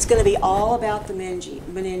 it's going to be all about the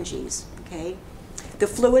meninges, okay? The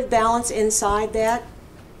fluid balance inside that,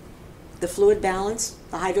 the fluid balance,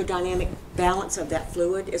 the hydrodynamic balance of that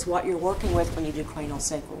fluid is what you're working with when you do cranial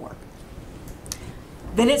sacral work.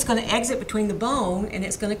 Then it's going to exit between the bone and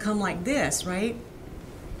it's going to come like this, right?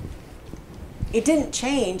 It didn't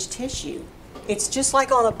change tissue. It's just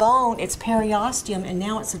like on a bone, it's periosteum and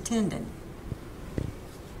now it's a tendon.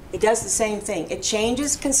 It does the same thing. It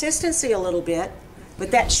changes consistency a little bit,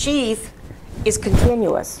 but that sheath is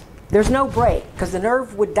continuous. There's no break, because the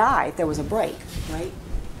nerve would die if there was a break, right?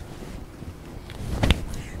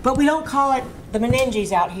 But we don't call it the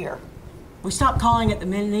meninges out here. We stop calling it the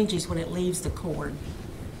meninges when it leaves the cord.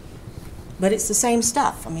 But it's the same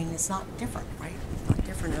stuff. I mean, it's not different, right? It's not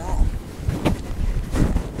different at all.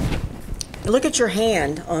 Look at your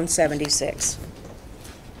hand on 76.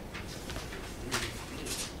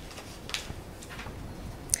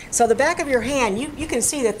 So the back of your hand, you can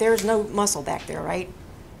see that there's no muscle back there, right?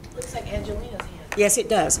 Looks like Angelina's hand. Yes, it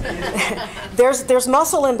does. There's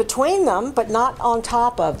muscle in between them, but not on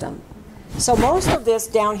top of them. So most of this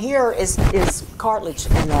down here is cartilage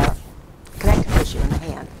and connective tissue in the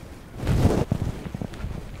hand.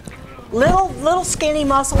 Little skinny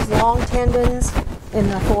muscles, long tendons in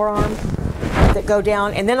the forearm that go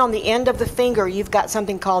down. And then on the end of the finger, you've got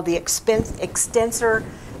something called the extensor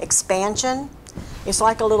expansion. It's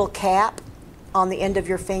like a little cap on the end of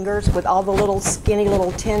your fingers with all the little skinny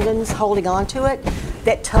little tendons holding onto it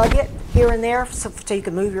that tug it here and there so you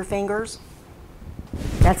can move your fingers.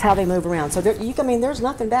 That's how they move around. So there's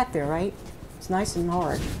nothing back there, right? It's nice and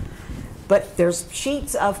hard. But there's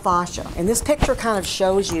sheets of fascia. And this picture kind of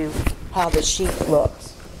shows you how the sheet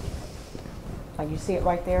looks. Like you see it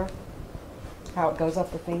right there? How it goes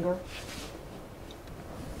up the finger.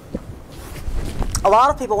 A lot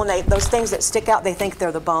of people, when those things that stick out, they think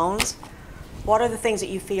they're the bones. What are the things that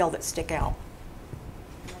you feel that stick out?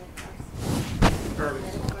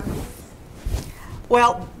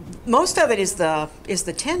 Well, most of it is the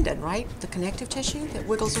tendon, right? The connective tissue that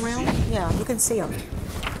wiggles around. Yeah, you can see them.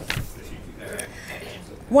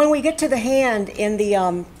 When we get to the hand in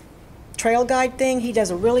the trail guide thing, he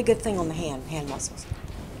does a really good thing on the hand muscles.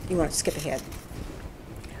 You want to skip ahead.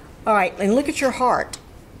 All right, and look at your heart.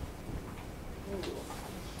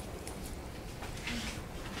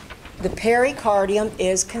 The pericardium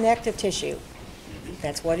is connective tissue.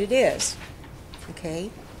 That's what it is. Okay?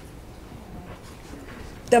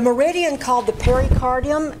 The meridian called the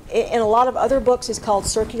pericardium in a lot of other books is called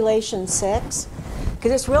circulation 6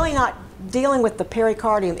 because it's really not dealing with the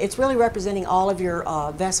pericardium. It's really representing all of your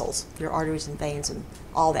vessels, your arteries and veins and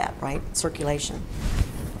all that, right? Circulation.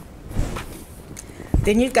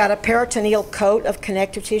 Then you've got a peritoneal coat of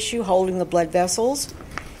connective tissue holding the blood vessels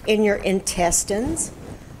in your intestines.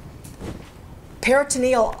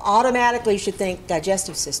 Peritoneal, automatically you should think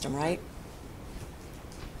digestive system, right?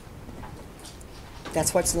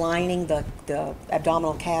 That's what's lining the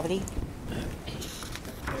abdominal cavity.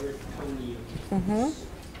 Peritoneum.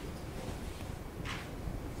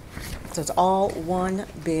 So it's all one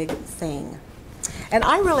big thing. And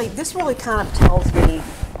this really kind of tells me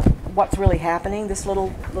what's really happening, this little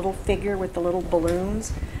figure with the little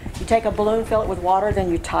balloons. You take a balloon, fill it with water, then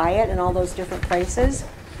you tie it in all those different places.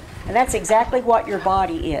 And that's exactly what your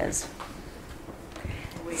body is.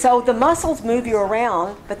 So the muscles move you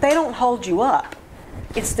around, but they don't hold you up.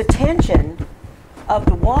 It's the tension of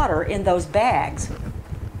the water in those bags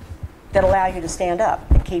that allow you to stand up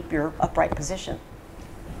and keep your upright position.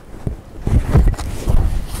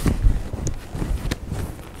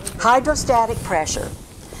 Hydrostatic pressure,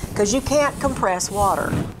 because you can't compress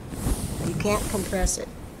water. You can't compress it.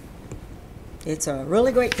 It's a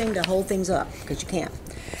really great thing to hold things up, because you can't.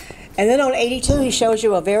 And then on 82, he shows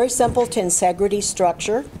you a very simple tensegrity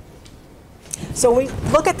structure. So we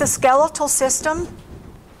look at the skeletal system.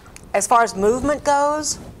 As far as movement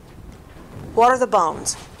goes, what are the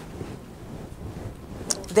bones?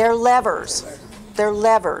 They're levers. They're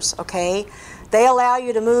levers, okay? They allow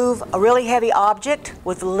you to move a really heavy object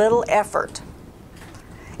with little effort.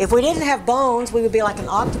 If we didn't have bones, we would be like an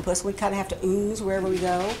octopus. We'd kind of have to ooze wherever we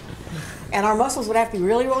go. And our muscles would have to be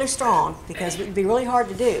really, really strong because it would be really hard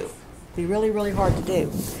to do. Be really, really hard to do.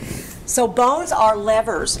 So bones are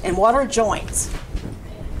levers. And what are joints?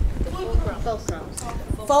 Fulcrums.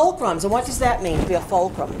 Fulcrums. And what does that mean, to be a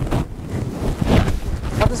fulcrum?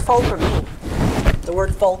 What does fulcrum mean? The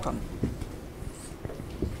word fulcrum.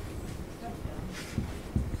 I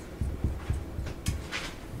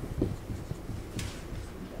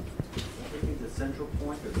think the central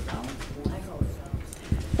point or the balance point.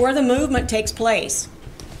 Where the movement takes place.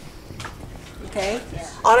 Okay?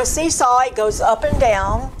 On a seesaw, it goes up and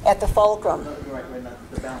down at the fulcrum. Right,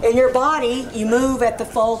 not the balance. In your body, you move at the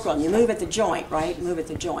fulcrum. You move at the joint, right? You move at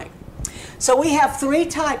the joint. So we have three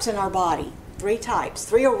types in our body. Three types.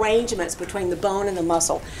 Three arrangements between the bone and the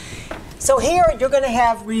muscle. So here, you're going to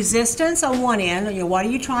have resistance on one end. You know, what are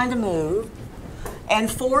you trying to move? And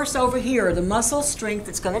force over here, the muscle strength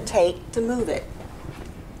it's going to take to move it.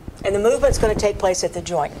 And the movement's going to take place at the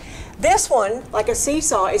joint. This one, like a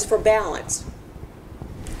seesaw, is for balance.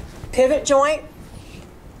 Pivot joint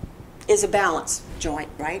is a balance joint,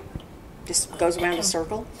 right? Just goes around a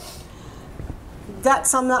circle. Got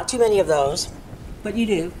some, not too many of those, but you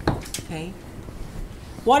do. Okay.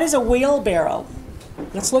 What is a wheelbarrow?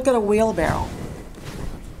 Let's look at a wheelbarrow.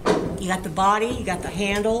 You got the body, you got the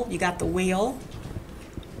handle, you got the wheel.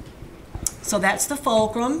 So that's the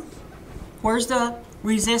fulcrum. Where's the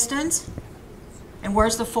resistance? And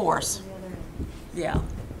where's the force? Yeah.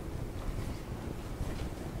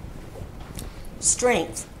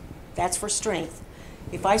 Strength. That's for strength.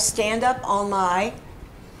 If I stand up on my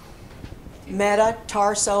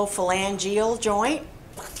metatarsophalangeal joint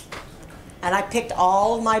and I picked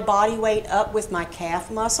all of my body weight up with my calf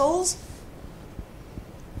muscles,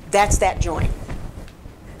 that's that joint.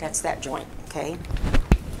 That's that joint, okay?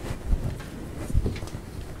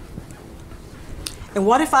 And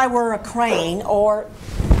what if I were a crane, or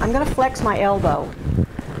I'm going to flex my elbow.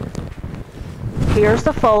 Here's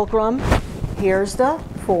the fulcrum, here's the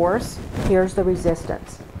force, here's the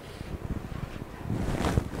resistance.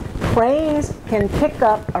 Cranes can pick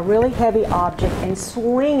up a really heavy object and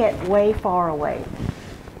swing it way far away.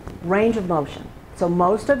 Range of motion. So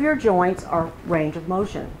most of your joints are range of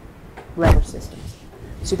motion lever systems.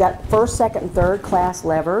 So you got first, second, and third class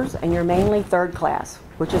levers, and you're mainly third class,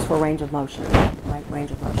 which is for range of motion, right?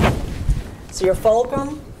 Range of motion. So your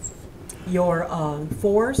fulcrum, your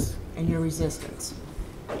force, and your resistance.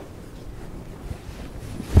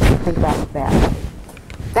 Think about that.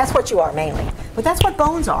 That's what you are mainly. But that's what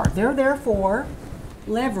bones are. They're there for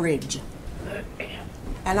leverage.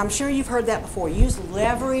 And I'm sure you've heard that before. Use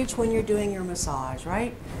leverage when you're doing your massage,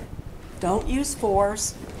 right? Don't use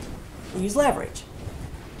force. Use leverage.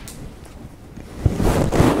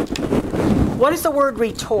 What is the word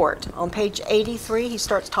retort? On page 83, he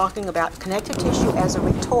starts talking about connective tissue as a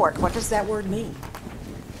retort. What does that word mean?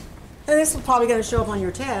 And this is probably going to show up on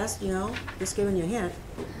your test, you know, just giving you a hint.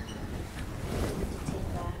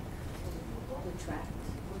 Take back, retract.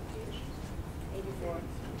 84.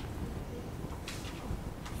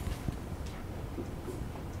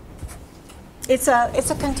 It's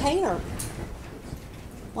a container,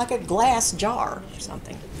 like a glass jar or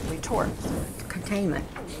something. Retort, containment.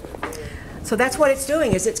 So that's what it's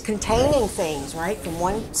doing, is it's containing things, right? From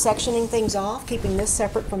one, sectioning things off, keeping this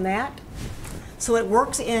separate from that. So it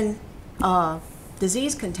works in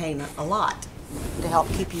disease containment a lot to help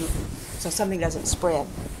keep you, so something doesn't spread.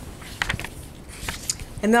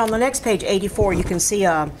 And then on the next page, 84, you can see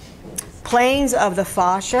planes of the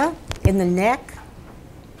fascia in the neck.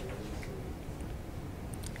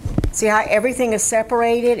 See how everything is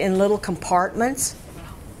separated in little compartments?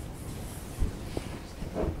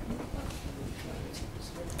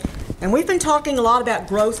 And we've been talking a lot about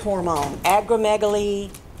growth hormone, acromegaly,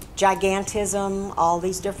 gigantism, all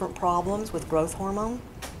these different problems with growth hormone.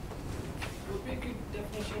 Would be a good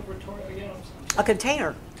definition of retort again. A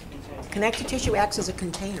container. Connective tissue acts as a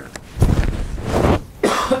container.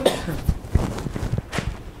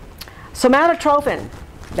 Somatotrophin,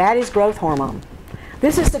 that is growth hormone.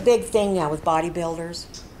 This is the big thing now with bodybuilders.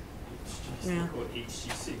 Yeah. Called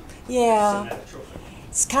HCC. Yeah. Somatotrophin.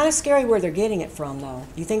 It's kind of scary where they're getting it from, though.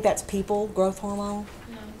 You think that's people growth hormone?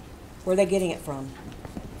 No. Where are they getting it from?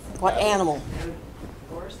 What animal?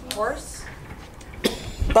 Horse?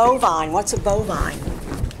 Bovine. What's a bovine?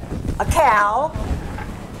 A cow.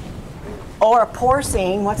 Or a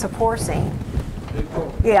porcine. What's a porcine?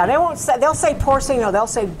 Yeah, they won't say. They'll say porcine or they'll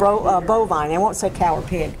say bovine. They won't say cow or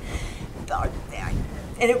pig.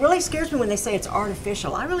 And it really scares me when they say it's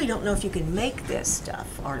artificial. I really don't know if you can make this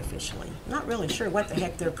stuff artificially. I'm not really sure what the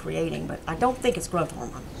heck they're creating, but I don't think it's growth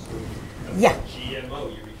hormone. Yeah.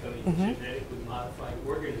 GMO, you're becoming a genetically modified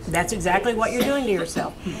organism. That's exactly what you're doing to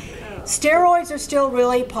yourself. Steroids are still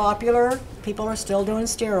really popular. People are still doing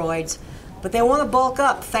steroids, but they want to bulk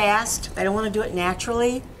up fast. They don't want to do it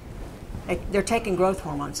naturally. They're taking growth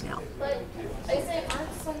hormones now. But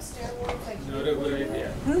aren't some steroids like Not a good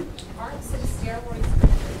idea. aren't some steroids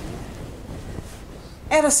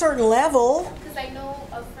At a certain level. because I know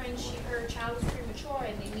a friend, her child was premature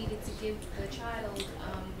and they needed to give the child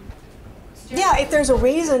steroids. Yeah, if there's a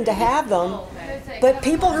reason to have them. But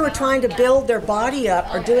people who are trying to build their body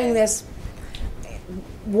up are doing this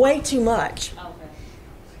way too much.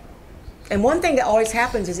 And one thing that always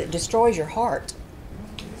happens is it destroys your heart.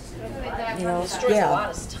 You know, Destroys a lot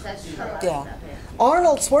of stuff. That's true. yeah.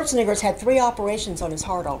 Arnold Schwarzenegger's had 3 operations on his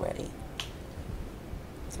heart already.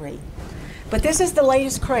 3. But this is the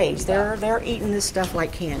latest craze. They're eating this stuff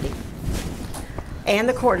like candy. And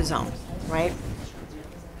the cortisone, right?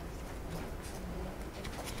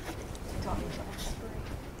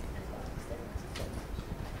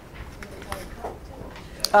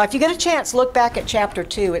 If you get a chance, look back at chapter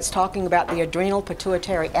 2. It's talking about the adrenal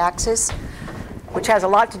pituitary axis, which has a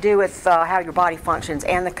lot to do with how your body functions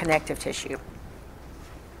and the connective tissue.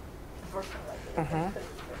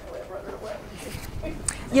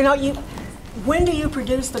 You know, when do you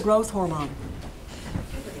produce the growth hormone?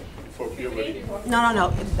 For puberty.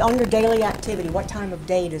 No. On your daily activity, what time of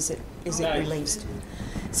day is it released?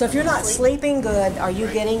 So if you're not sleeping good, are you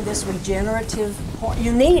getting this regenerative?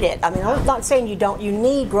 You need it. I mean, I'm not saying you don't. You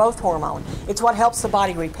need growth hormone. It's what helps the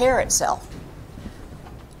body repair itself.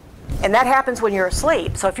 And that happens when you're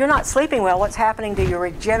asleep. So if you're not sleeping well, what's happening to your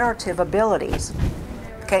regenerative abilities?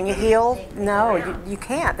 Can you heal? No, you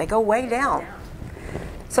can't. They go way down.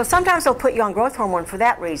 So sometimes they'll put you on growth hormone for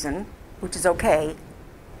that reason, which is okay.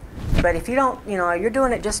 But if you don't, you're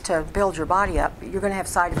doing it just to build your body up, you're going to have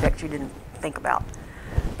side effects you didn't think about.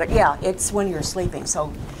 But yeah, it's when you're sleeping.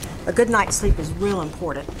 So a good night's sleep is real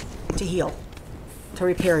important to heal, to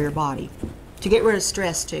repair your body, to get rid of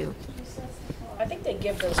stress too. I think they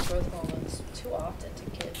give those growth hormones too often to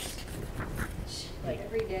kids. Like,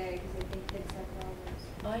 Every day, because I think kids have problems.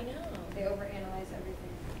 I know. They overanalyze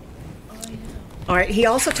everything. I know. All right, he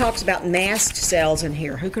also talks about mast cells in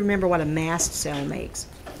here. Who can remember what a mast cell makes?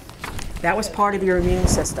 That was part of your immune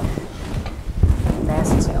system.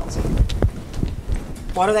 Mast cells.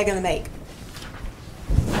 What are they going to make?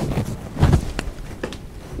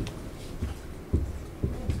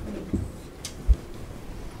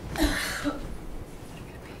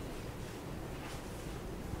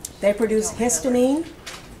 They produce histamine.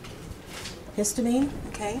 Histamine,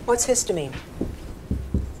 okay. What's histamine?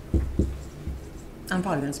 I'm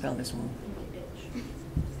probably going to spell this wrong.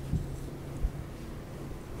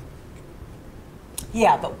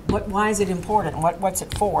 Yeah, but why is it important? What's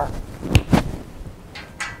it for?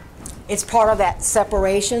 It's part of that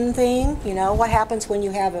separation thing. You know, what happens when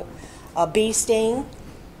you have a bee sting?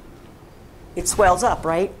 It swells up,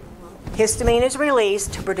 right? Histamine is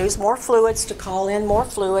released to produce more fluids, to call in more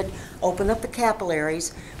fluid, open up the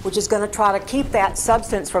capillaries, which is going to try to keep that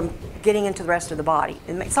substance from getting into the rest of the body.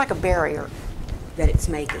 It's like a barrier that it's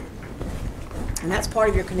making. And that's part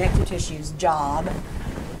of your connective tissue's job.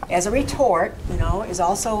 As a retort, is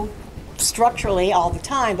also structurally all the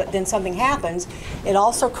time, but then something happens, it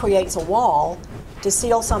also creates a wall to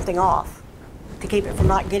seal something off, to keep it from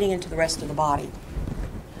not getting into the rest of the body.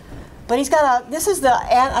 But this is the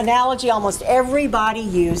analogy almost everybody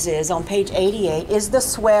uses on page 88, is the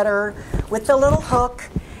sweater with the little hook,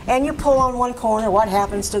 and you pull on one corner, what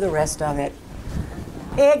happens to the rest of it?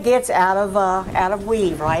 It gets out of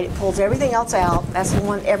weave, right? It pulls everything else out. That's the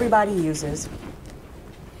one everybody uses.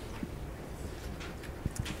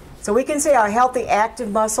 So we can see our healthy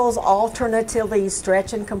active muscles alternatively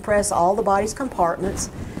stretch and compress all the body's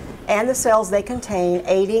compartments and the cells they contain,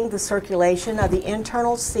 aiding the circulation of the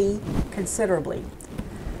internal sea considerably.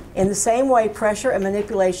 In the same way, pressure and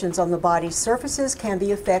manipulations on the body's surfaces can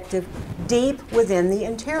be effective deep within the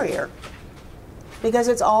interior, because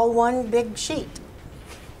it's all one big sheet.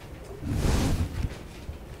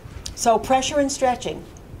 So pressure and stretching,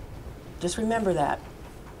 just remember that.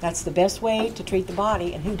 That's the best way to treat the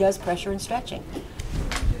body. And who does pressure and stretching?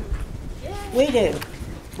 We do.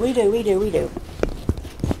 We do, we do, we do.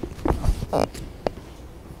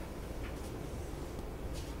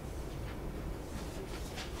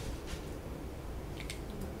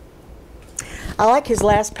 I like his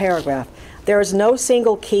last paragraph. There is no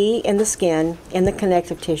single key in the skin, in the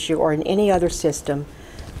connective tissue, or in any other system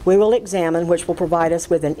we will examine which will provide us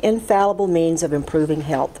with an infallible means of improving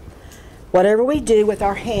health. Whatever we do with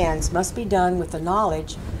our hands must be done with the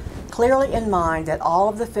knowledge clearly in mind that all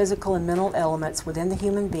of the physical and mental elements within the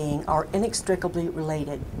human being are inextricably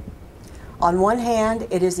related. On one hand,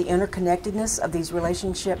 it is the interconnectedness of these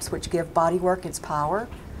relationships which give bodywork its power,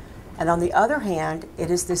 and on the other hand, it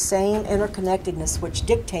is the same interconnectedness which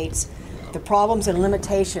dictates the problems and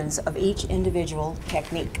limitations of each individual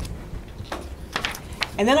technique.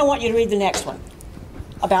 And then I want you to read the next one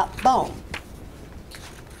about bone.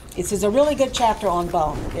 This is a really good chapter on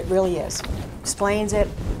bone. It really is. Explains it.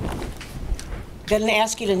 Doesn't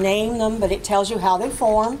ask you to name them, but it tells you how they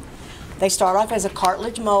form. They start off as a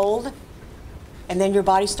cartilage mold, and then your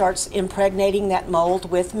body starts impregnating that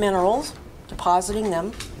mold with minerals, depositing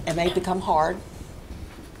them, and they become hard.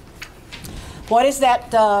 What is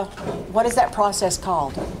that process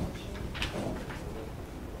called?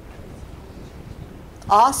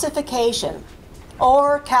 Ossification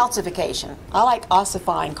or calcification. I like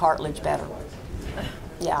ossifying cartilage better.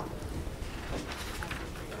 Yeah.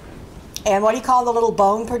 And what do you call the little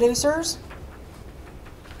bone producers?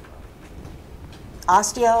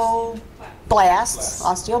 Osteoblasts.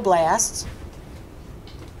 Osteoblasts.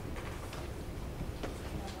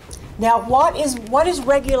 Now, what is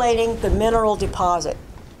regulating the mineral deposit?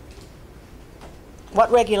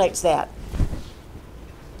 What regulates that?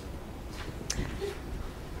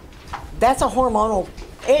 That's a hormonal.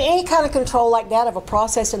 Any kind of control like that of a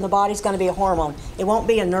process in the body is going to be a hormone. It won't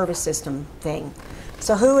be a nervous system thing.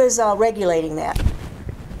 So who is regulating that?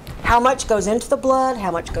 How much goes into the blood?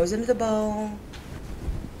 How much goes into the bone?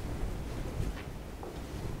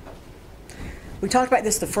 We talked about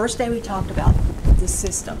this the first day we talked about this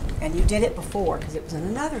system. And you did it before because it was in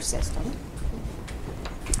another system.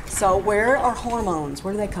 So where are hormones?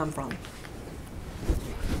 Where do they come from?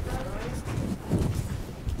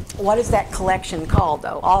 What is that collection called,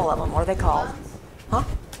 though? All of them. What are they called? Huh?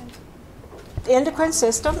 Endocrine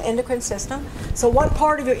system. Endocrine system. So what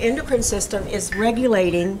part of your endocrine system is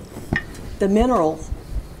regulating the mineral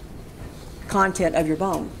content of your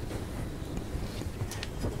bone?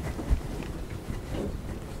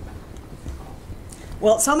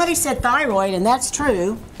 Well, somebody said thyroid, and that's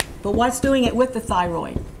true, but what's doing it with the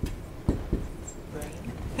thyroid?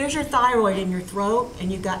 Here's your thyroid in your throat,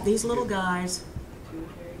 and you've got these little guys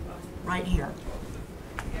right here.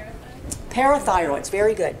 Parathyroids,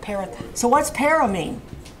 very good. So what's para mean?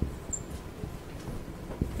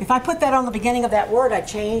 If I put that on the beginning of that word, I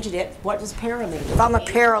changed it. What does para mean? If I'm a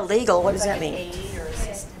paralegal, what does that mean? Aid or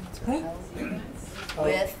assistance or help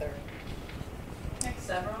with or Like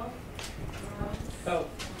several. Oh,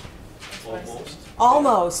 almost.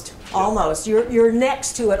 Almost. Almost. You're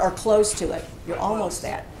next to it or close to it. You're almost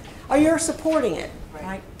that. Or you're supporting it,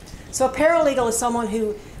 right? So a paralegal is someone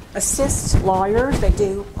who assists lawyers. They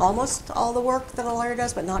do almost all the work that a lawyer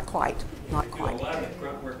does, but not quite. Not Do a quite. lot of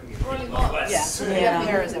grunt work and get a lot less. Yeah.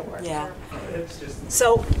 there is at work. Yeah. It's just,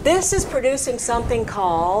 So this is producing something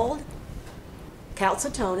called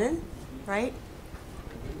calcitonin, right?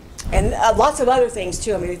 And lots of other things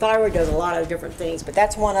too. I mean, the thyroid does a lot of different things, but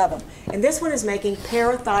that's one of them. And this one is making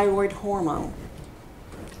parathyroid hormone,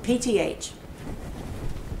 PTH.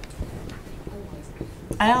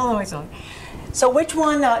 I don't know. So which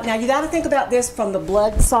one? Now you got to think about this from the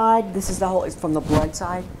blood side. This is the whole. It's from the blood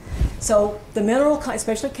side. So the mineral,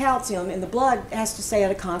 especially calcium, in the blood has to stay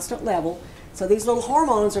at a constant level. So these little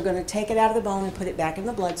hormones are going to take it out of the bone and put it back in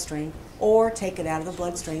the bloodstream, or take it out of the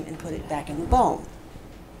bloodstream and put it back in the bone.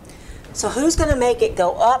 So who's going to make it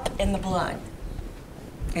go up in the blood?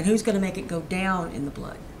 And who's going to make it go down in the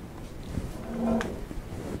blood?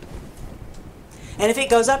 And if it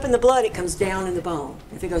goes up in the blood, it comes down in the bone.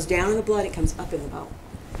 If it goes down in the blood, it comes up in the bone.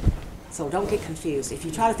 So don't get confused. If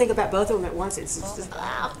you try to think about both of them at once, it's just,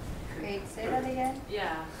 Wait, say that again?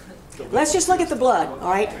 Yeah. Let's just look at the blood, all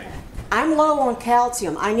right? I'm low on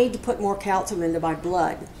calcium. I need to put more calcium into my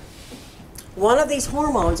blood. One of these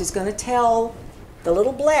hormones is going to tell the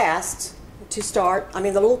little blast to start, the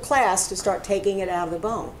little class to start taking it out of the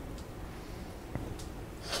bone.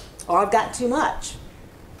 Or I've got too much.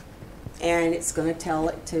 And it's going to tell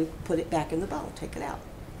it to put it back in the bone, take it out.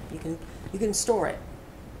 You can store it.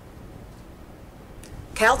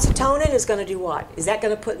 Calcitonin is going to do what? Is that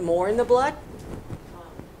going to put more in the blood?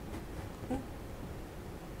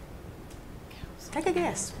 Take a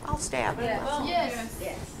guess. I'll stab. Yes.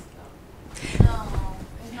 Yes. No.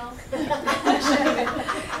 No.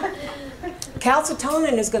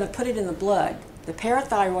 Calcitonin is going to put it in the blood. The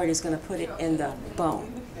parathyroid is going to put it in the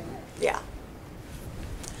bone. Yeah.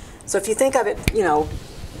 So if you think of it, you know,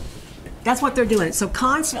 that's what they're doing. So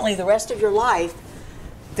constantly, the rest of your life,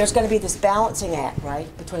 there's going to be this balancing act,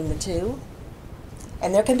 right, between the two.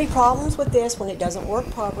 And there can be problems with this when it doesn't work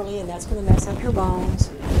properly, and that's going to mess up your bones.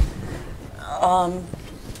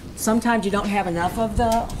 Sometimes you don't have enough of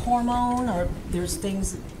the hormone, or there's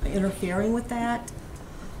things interfering with that.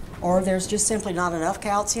 Or there's just simply not enough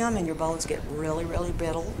calcium, and your bones get really, really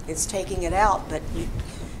brittle. It's taking it out, but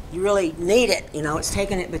you really need it. You know, it's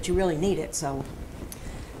taking it, but you really need it. So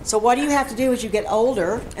what do you have to do as you get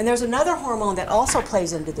older? And there's another hormone that also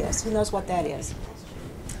plays into this. Who knows what that is?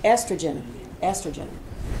 Estrogen. Estrogen.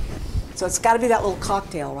 So it's got to be that little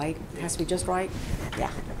cocktail, right? It has to be just right.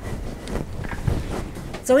 Yeah.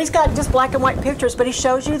 So he's got just black and white pictures, but he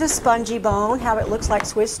shows you the spongy bone, how it looks like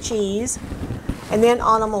Swiss cheese. And then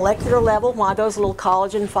on a molecular level, why those little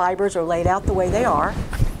collagen fibers are laid out the way they are.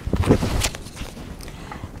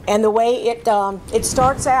 And the way it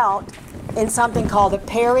starts out in something called the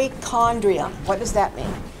perichondrium. What does that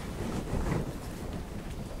mean?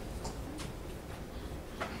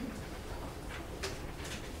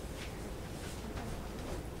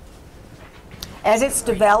 As it's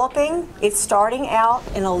developing, it's starting out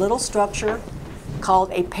in a little structure called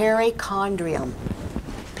a perichondrium.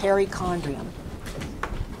 Perichondrium.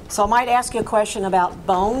 So I might ask you a question about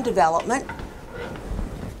bone development.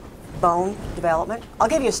 Bone development. I'll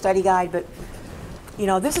give you a study guide, but you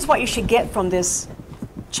know, this is what you should get from this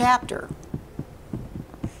chapter.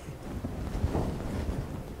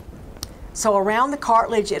 So around the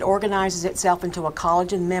cartilage, it organizes itself into a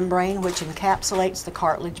collagen membrane, which encapsulates the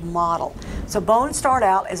cartilage model. So bones start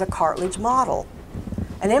out as a cartilage model.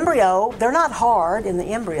 An embryo, they're not hard in the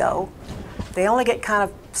embryo. They only get kind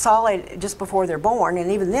of solid just before they're born, and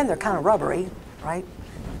even then they're kind of rubbery, right?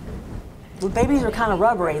 The babies are kind of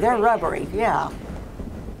rubbery. They're rubbery, yeah.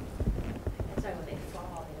 That's why when they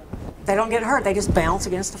fall, They don't get hurt. They just bounce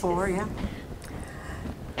against the floor, yeah.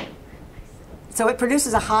 So it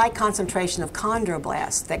produces a high concentration of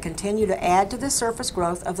chondroblasts that continue to add to the surface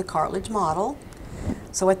growth of the cartilage model.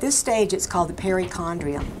 So at this stage, it's called the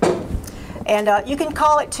perichondrium. And you can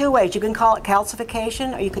call it two ways. You can call it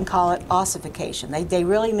calcification, or you can call it ossification. They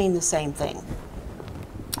really mean the same thing.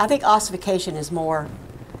 I think ossification is more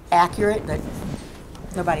accurate, but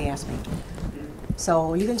nobody asked me.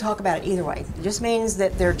 So you can talk about it either way. It just means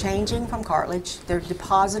that they're changing from cartilage, they're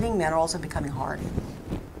depositing minerals and becoming hard.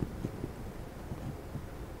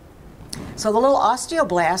 So the little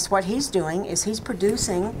osteoblast, what he's doing is he's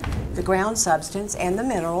producing the ground substance and the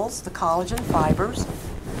minerals, the collagen fibers,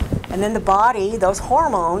 and then the body, those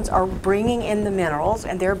hormones, are bringing in the minerals,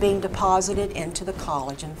 and they're being deposited into the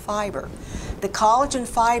collagen fiber. The collagen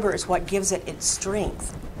fiber is what gives it its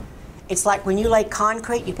strength. It's like when you lay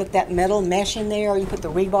concrete, you put that metal mesh in there, or you put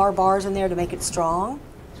the rebar bars in there to make it strong.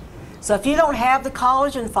 So if you don't have the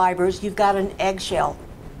collagen fibers, you've got an eggshell.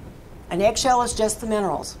 An eggshell is just the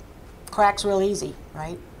minerals. Cracks real easy,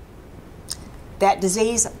 right? That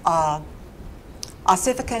disease,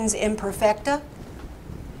 ossificans imperfecta,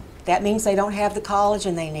 that means they don't have the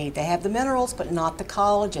collagen they need. They have the minerals, but not the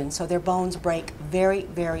collagen, so their bones break very,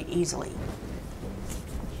 very easily.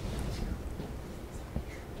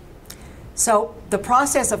 So the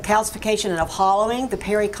process of calcification and of hollowing, the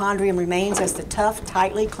perichondrium remains as the tough,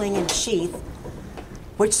 tightly clinging sheath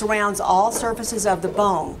which surrounds all surfaces of the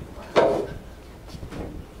bone.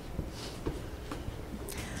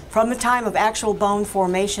 From the time of actual bone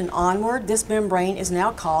formation onward, this membrane is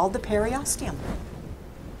now called the periosteum.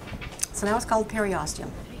 So now it's called the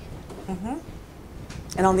periosteum.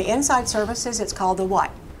 And on the inside surfaces, it's called the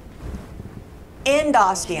what?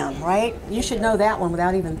 Endosteum, right? You should know that one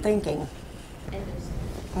without even thinking.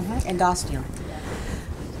 Endosteum.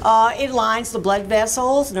 It lines the blood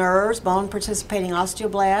vessels, nerves, bone-participating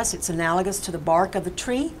osteoblasts. It's analogous to the bark of the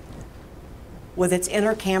tree, with its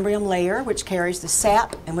inner cambium layer, which carries the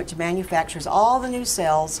sap and which manufactures all the new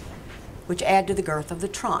cells which add to the girth of the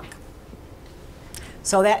trunk.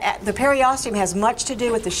 So that the periosteum has much to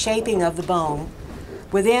do with the shaping of the bone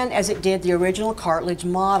within, as it did the original cartilage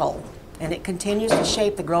model. And it continues to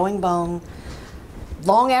shape the growing bone.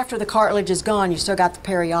 Long after the cartilage is gone, you still got the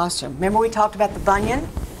periosteum. Remember we talked about the bunion?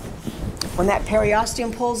 When that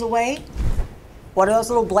periosteum pulls away, what are those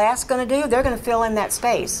little blasts going to do? They're going to fill in that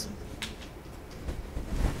space.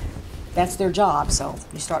 That's their job. So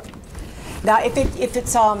you start. Now, if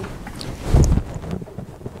it's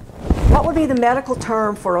what would be the medical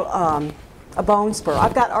term for A bone spur.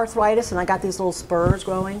 I've got arthritis and I got these little spurs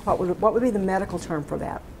growing. What would be the medical term for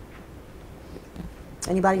that?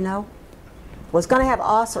 Anybody know? Well, it's going to have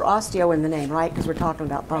os or osteo in the name, right? Because we're talking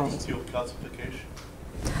about bones. Osteocalcification.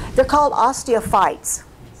 They're called osteophytes.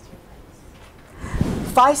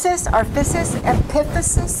 Physis, physis,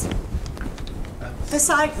 epiphysis.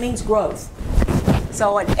 Phycite means growth.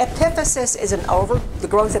 So an epiphysis is the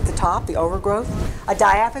growth at the top, the overgrowth. A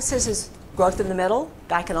diaphysis is growth in the middle.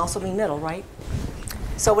 Di can also mean middle, right?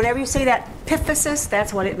 So whenever you see that epiphysis,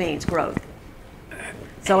 that's what it means, growth.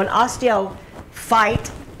 So an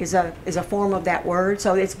osteophyte is a form of that word.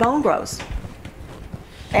 So it's bone growth,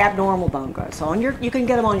 abnormal bone growth. So you can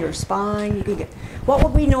get them on your spine. You can get. What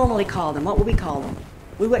would we normally call them? What would we call them?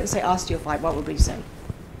 We wouldn't say osteophyte. What would we say?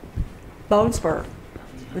 Bone spur.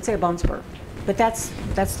 We'd say a bone spur. But that's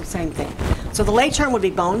the same thing. So the lay term would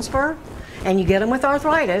be bone spur, and you get them with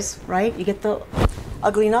arthritis, right? You get the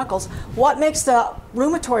ugly knuckles. What makes the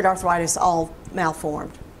rheumatoid arthritis all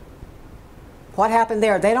malformed? What happened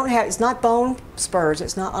there? They don't have. It's not bone spurs.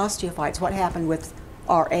 It's not osteophytes. What happened with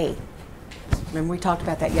RA? Remember we talked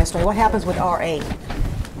about that yesterday. What happens with RA?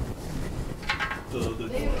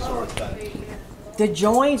 The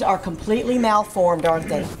joints are completely malformed, aren't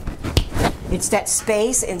they? It's that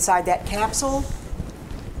space inside that capsule.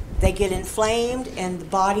 They get inflamed, and the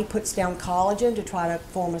body puts down collagen to try to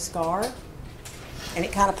form a scar. And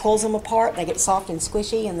it kind of pulls them apart. They get soft and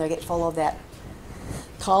squishy, and they get full of that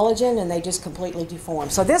collagen, and they just completely deform.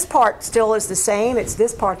 So this part still is the same. It's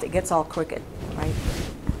this part that gets all crooked, right?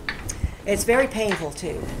 It's very painful,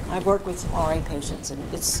 too. I've worked with some RA patients,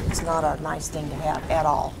 and it's not a nice thing to have at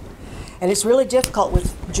all. And it's really difficult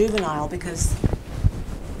with juvenile because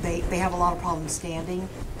they have a lot of problems standing,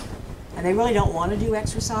 and they really don't want to do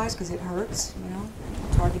exercise because it hurts, you know.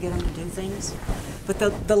 It's hard to get them to do things. But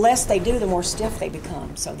the less they do, the more stiff they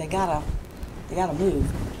become. So they gotta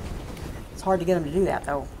move. It's hard to get them to do that,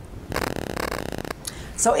 though.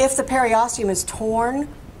 So if the periosteum is torn,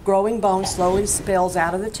 growing bone slowly spills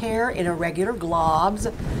out of the tear in irregular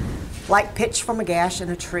globs, like pitch from a gash in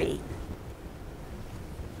a tree.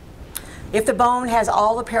 If the bone has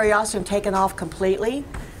all the periosteum taken off completely,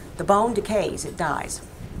 the bone decays, it dies.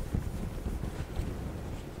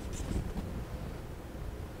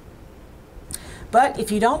 But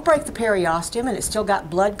if you don't break the periosteum and it's still got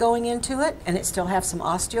blood going into it and it still has some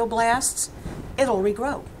osteoblasts, it'll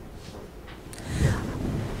regrow.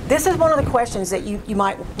 This is one of the questions that you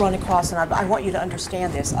might run across, and I want you to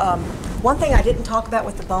understand this. One thing I didn't talk about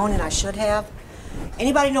with the bone, and I should have,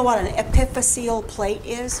 anybody know what an epiphyseal plate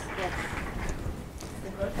is? Yes.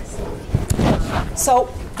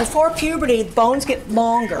 So before puberty, bones get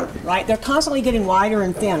longer, right? They're constantly getting wider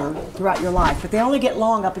and thinner throughout your life, but they only get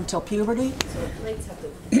long up until puberty.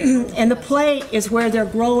 And the plate is where they're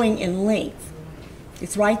growing in length.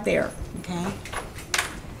 It's right there, okay?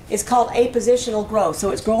 It's called apositional growth.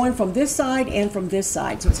 So it's growing from this side and from this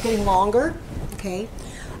side. So it's getting longer, okay?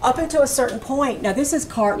 Up until a certain point. Now this is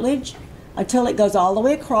cartilage until it goes all the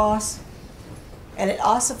way across and it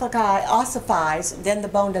ossifies, then the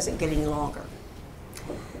bone doesn't get any longer.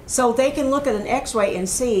 So they can look at an x-ray and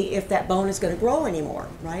see if that bone is going to grow anymore,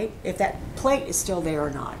 right? If that plate is still there or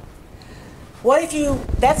not. What if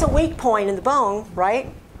that's a weak point in the bone,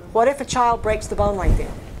 right? What if a child breaks the bone right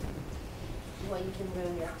there? Well, you can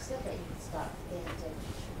ruin your accident, but you can stop. They have to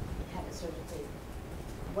have it surgically.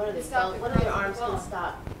 One of their arms can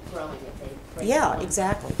stop growing if they break the bone.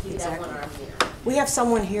 Exactly. You Exactly. have one arm, you know. We have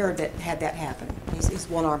someone here that had that happen. His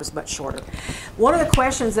one arm is much shorter. One of the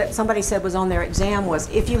questions that somebody said was on their exam was,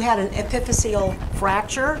 if you had an epiphyseal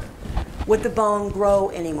fracture, would the bone grow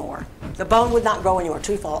anymore? The bone would not grow anymore.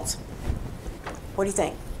 True, false? What do you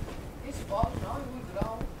think?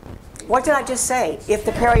 What did I just say? If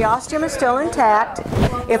the periosteum is still intact,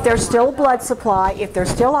 if there's still blood supply, if there's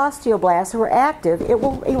still osteoblasts who are active, it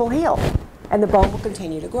will heal, and the bone will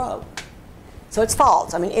continue to grow. So it's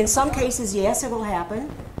false. I mean, in some cases, yes, it will happen.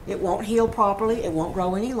 It won't heal properly. It won't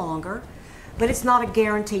grow any longer. But it's not a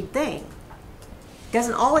guaranteed thing. It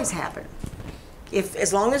doesn't always happen.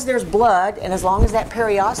 As long as there's blood and as long as that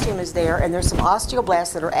periosteum is there and there's some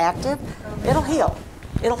osteoblasts that are active, it'll heal.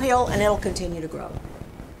 It'll heal and it'll continue to grow.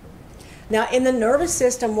 Now, in the nervous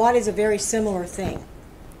system, what is a very similar thing?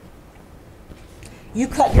 You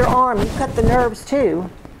cut your arm, you cut the nerves too.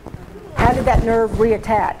 How did that nerve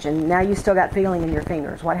reattach? And now you still got feeling in your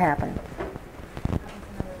fingers. What happened?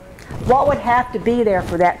 What would have to be there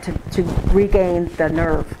for that to regain the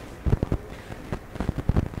nerve?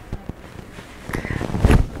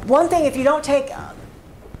 One thing, if you don't take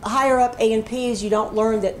higher up A&Ps, you don't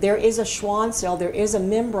learn that there is a Schwann cell, there is a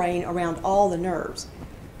membrane around all the nerves.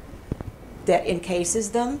 that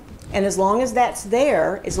encases them. And as long as that's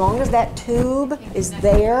there, as long as that tube is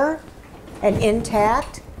there and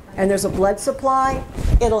intact, and there's a blood supply,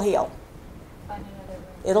 it'll heal.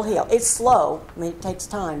 It'll heal. It's slow. I mean, it takes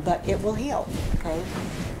time, but it will heal. Okay.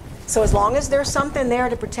 So as long as there's something there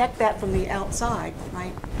to protect that from the outside,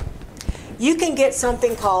 right? You can get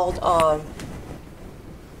something called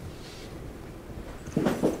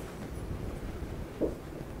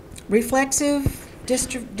reflexive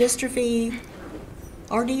dystrophy,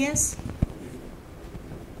 RDS.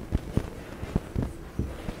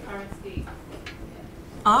 RSD.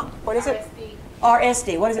 What is it? RSD.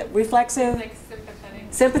 RSD. What is it? Reflexive? Like sympathetic.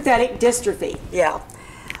 Sympathetic dystrophy. Yeah.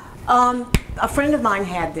 A friend of mine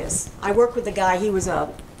had this. I worked with a guy. He was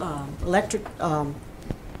a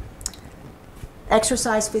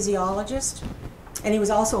exercise physiologist, and he was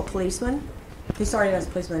also a policeman. He started as a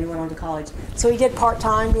policeman and he went on to college. So he did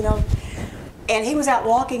part-time, you know. And he was out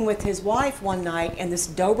walking with his wife one night, and this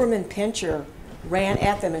Doberman Pinscher ran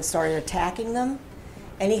at them and started attacking them.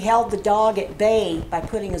 And he held the dog at bay by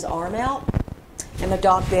putting his arm out, and the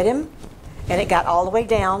dog bit him, and it got all the way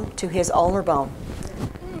down to his ulnar bone.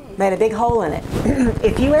 Made a big hole in it.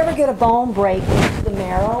 If you ever get a bone break into the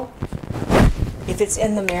marrow, if it's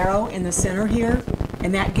in the marrow in the center here,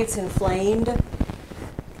 and that gets inflamed,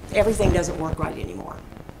 everything doesn't work right anymore.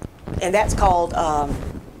 And that's called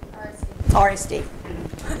RSD.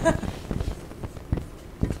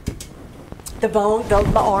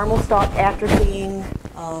 The arm will stop atrophying.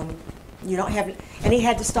 You don't have, and he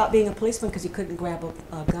had to stop being a policeman because he couldn't grab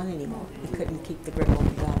a gun anymore. He couldn't keep the grip on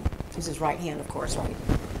the gun. It was his right hand, of course, right?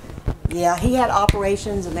 Yeah, he had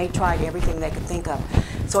operations, and they tried everything they could think of.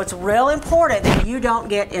 So it's real important that you don't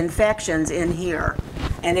get infections in here.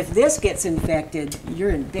 And if this gets infected,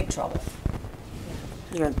 you're in big trouble.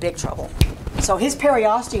 You're in big trouble. So his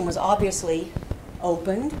periosteum was obviously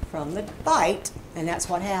opened from the bite, and that's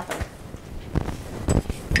what happened.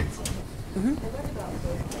 I learned about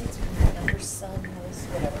growth plates when my younger son was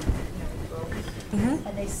growing,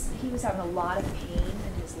 and he was having a lot of pain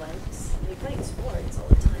in his legs. They played sports all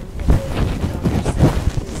the time. And the doctor said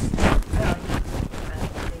I don't know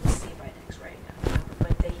if they see by an X-ray, I don't remember,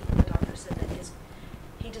 but the doctor said that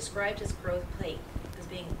he described his growth plate as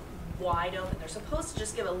being wide open. They're supposed to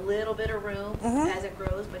just give a little bit of room as it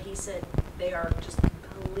grows, but he said they are just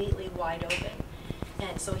completely wide open.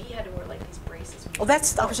 And so he had to wear like these braces. Well,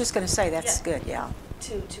 I was just going to say, that's good, yeah.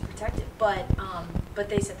 To protect it, but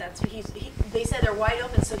they said they said they're wide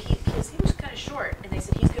open, so he was kind of short, and they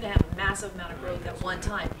said he's going to have a massive amount of growth at one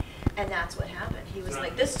time, and that's what happened. He was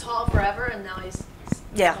like this tall forever, and now he's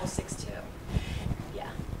almost 6'2". Yeah,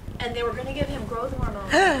 and they were going to give him growth hormone.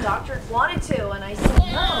 The doctor wanted to, and I said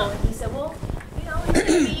no, and he said, well, he's going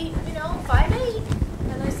to be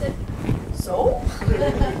 5'8", and I said, so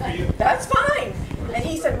that's fine. And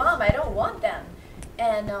he said, Mom, I don't want them.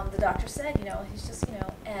 And the doctor said, he's just,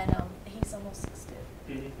 and he's almost 6'2".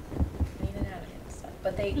 Leaning out of him and stuff.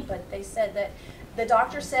 But they said that, the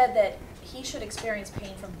doctor said that he should experience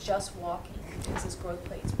pain from just walking because his growth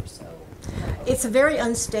plates were so low. It's very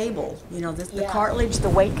unstable. The cartilage, the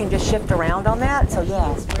weight can just shift around on that. So, yeah.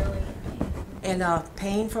 He was really in pain. And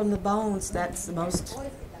pain from the bones, that's the most,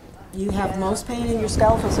 you have the most pain in your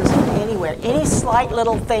skeletal system anywhere. Any slight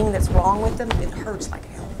little thing that's wrong with them, it hurts like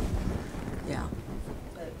hell. Yeah.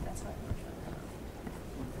 But that's how it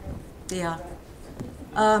works.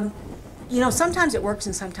 Yeah. Sometimes it works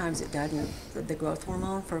and sometimes it doesn't. The growth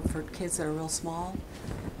hormone for kids that are real small,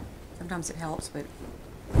 sometimes it helps, but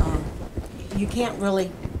you can't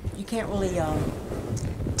really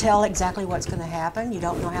tell exactly what's going to happen. You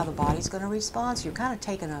don't know how the body's going to respond, so you're kind of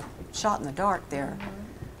taking a shot in the dark there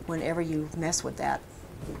whenever you mess with that.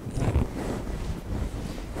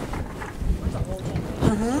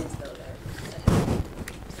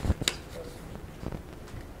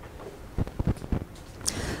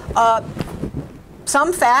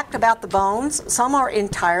 Some fact about the bones, some are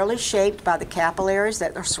entirely shaped by the capillaries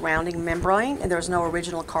that are surrounding membrane, and there's no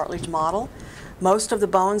original cartilage model. Most of the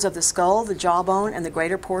bones of the skull, the jawbone, and the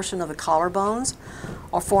greater portion of the collarbones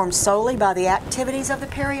are formed solely by the activities of the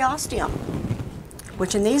periosteum,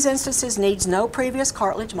 which in these instances needs no previous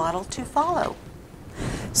cartilage model to follow.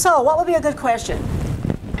 So, what would be a good question?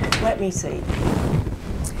 Let me see.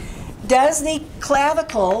 Does the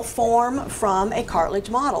clavicle form from a cartilage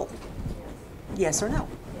model? Yes or no?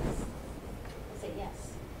 I say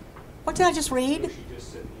yes. What did I just read? She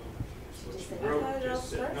just said no.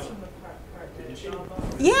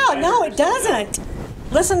 Yeah, no, it doesn't.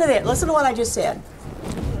 Listen to this. Listen to what I just said.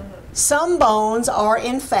 Some bones are,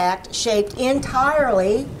 in fact, shaped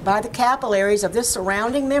entirely by the capillaries of this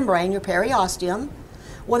surrounding membrane, your periosteum,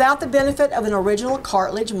 without the benefit of an original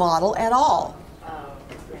cartilage model at all.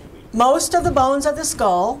 Most of the bones of the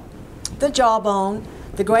skull, the jawbone,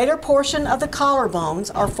 the greater portion of the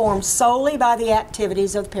collarbones are formed solely by the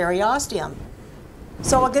activities of periosteum.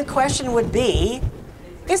 So a good question would be,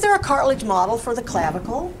 is there a cartilage model for the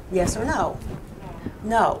clavicle? Yes or no?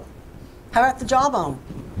 No. How about the jawbone?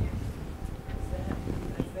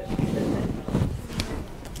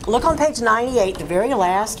 Look on page 98, the very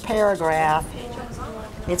last paragraph.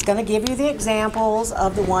 It's going to give you the examples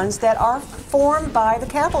of the ones that are formed by the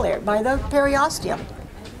capillary, by the periosteum.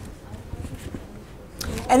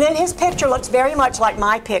 And then his picture looks very much like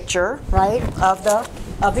my picture, right, of the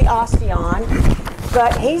osteon.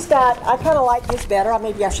 But he's got, I kind of like his better.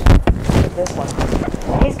 Maybe I should get this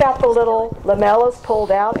one. He's got the little lamellas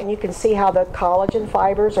pulled out, and you can see how the collagen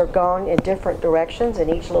fibers are gone in different directions in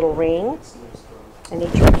each little ring. In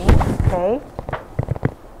each ring, okay?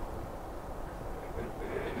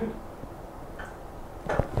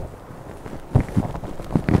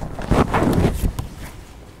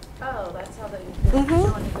 Oh, that's how they're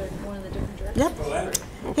going in the different directions. Yep. Well, that,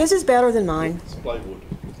 His is better than mine. It's plywood.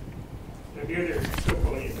 and here they're still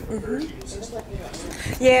calling it the conversion system.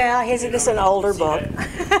 Yeah, his is an older book.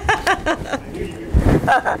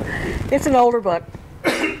 It's an older book.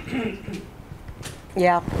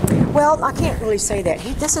 Yeah. Well, I can't really say that.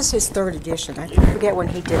 This is his third edition. I forget when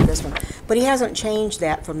he did this one. But he hasn't changed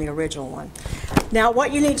that from the original one. Now,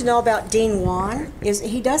 what you need to know about Dean Wan is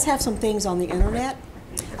he does have some things on the internet.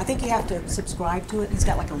 I think you have to subscribe to it. He's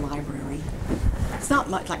got like a library. It's not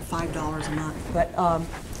much, like $5 a month. But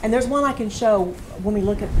and there's one I can show when we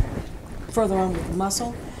look at further on with the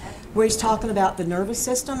muscle, where he's talking about the nervous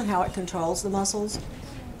system and how it controls the muscles.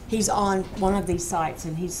 He's on one of these sites,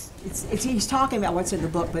 and he's talking about what's in the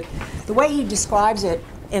book, but the way he describes it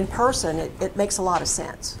in person, it makes a lot of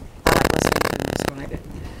sense. I like listening to him describe it.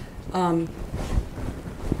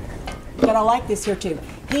 But I like this here too.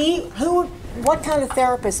 What kind of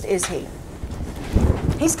therapist is he?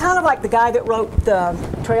 He's kind of like the guy that wrote the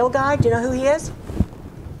Trail Guide. Do you know who he is?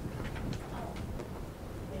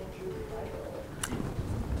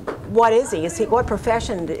 What is he? What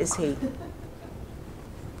profession is he?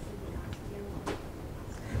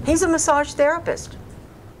 He's a massage therapist.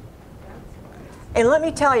 And let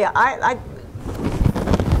me tell you,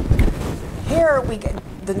 here we get,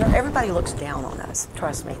 everybody looks down on us.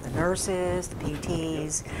 Trust me, the nurses, the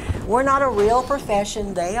PTs. We're not a real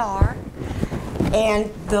profession, they are. And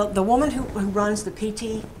the woman who runs the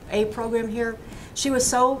PTA program here, she was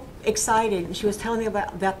so excited, and she was telling me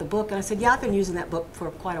about the book, and I said, yeah, I've been using that book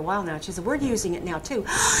for quite a while now. She said, we're using it now too.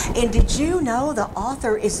 And did you know the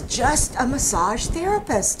author is just a massage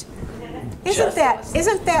therapist? Isn't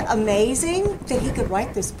that amazing that he could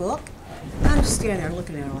write this book? I'm just standing there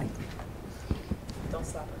looking at her like, Don't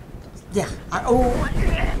stop her. yeah. Look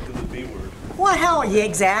at the B word. Well, how? Yeah,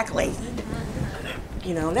 exactly.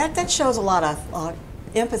 You know, that shows a lot of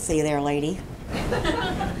empathy there, lady.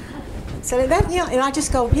 So that, yeah, and I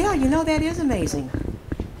just go, yeah, you know, that is amazing.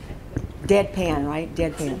 Deadpan, right?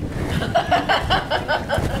 Deadpan.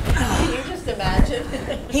 Can you just imagine?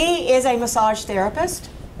 He is a massage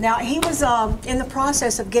therapist. Now, he was in the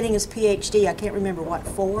process of getting his PhD. I can't remember what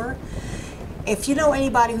for. If you know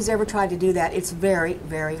anybody who's ever tried to do that, it's very,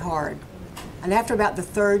 very hard. And after about the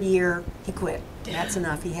third year, he quit. That's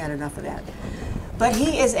enough. He had enough of that. But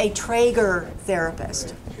he is a Traeger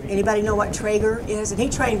therapist. Anybody know what Traeger is? And he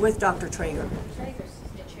trained with Dr. Traeger.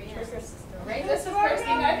 That's the first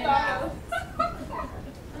thing I thought of.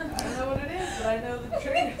 I don't know what it is, but I know the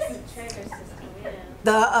Traeger system.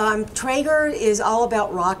 The Traeger is all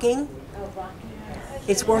about rocking.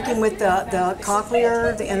 It's working with the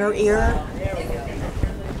cochlear, the inner ear.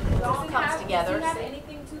 It all comes together. Does it have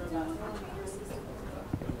anything to do with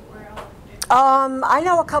I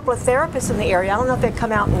know a couple of therapists in the area. I don't know if they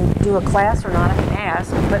come out and do a class or not. I can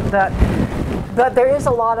ask, but there is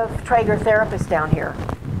a lot of Traeger therapists down here,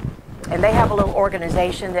 and they have a little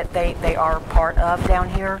organization that they are part of down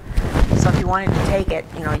here. So if you wanted to take it,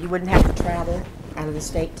 you know, you wouldn't have to travel out of the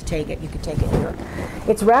state to take it. You could take it here.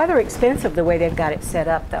 It's rather expensive the way they've got it set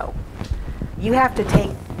up, though. You have to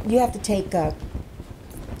take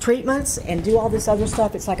treatments and do all this other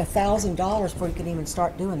stuff. It's like $1,000 before you can even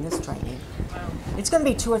start doing this training. It's going to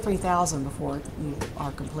be $2,000 or $3,000 before you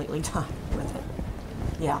are completely done with it.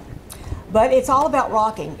 Yeah, but it's all about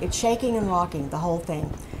rocking. It's shaking and rocking, the whole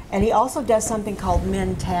thing. And he also does something called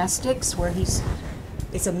Mentastics, where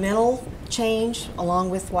it's a mental change along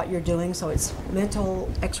with what you're doing. So it's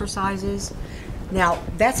mental exercises. Now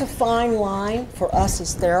that's a fine line for us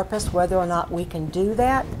as therapists, whether or not we can do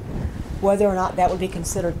that, whether or not that would be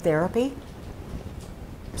considered therapy.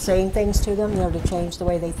 saying things to them, to change the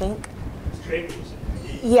way they think. Traeger was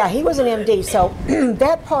Yeah, he was an MD, so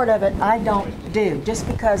that part of it I don't do, just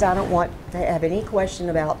because I don't want to have any question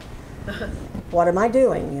about what am I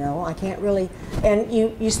doing, I can't really, and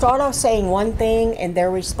you start off saying one thing and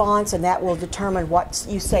their response, and that will determine what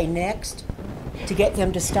you say next to get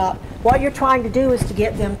them to stop. What you're trying to do is to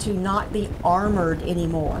get them to not be armored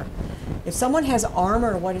anymore. If someone has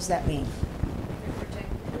armor, what does that mean?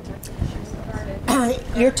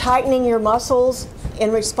 You're tightening your muscles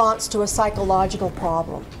in response to a psychological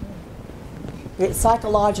problem. It's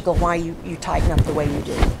psychological why you tighten up the way you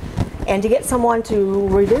do. And to get someone to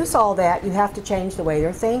reduce all that, you have to change the way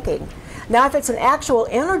they're thinking. Now, if it's an actual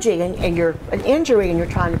energy and you're an injury and you're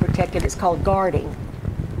trying to protect it, it's called guarding.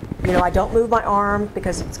 I don't move my arm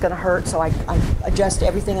because it's going to hurt, so I adjust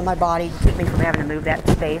everything in my body to keep me from having to move that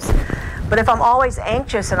space. But if I'm always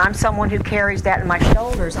anxious and I'm someone who carries that in my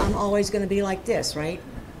shoulders, I'm always going to be like this, right?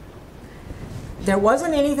 There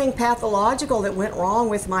wasn't anything pathological that went wrong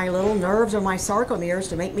with my little nerves or my sarcomeres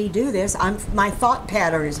to make me do this. My thought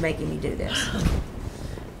pattern is making me do this.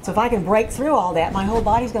 So if I can break through all that, my whole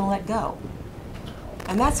body's going to let go.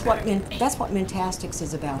 And that's what Mentastics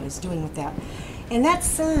is about, is doing with that. And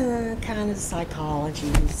that's kind of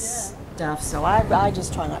psychology stuff. So I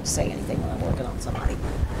just try not to say anything when I'm working on somebody.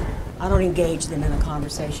 I don't engage them in a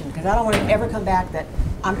conversation because I don't want to ever come back that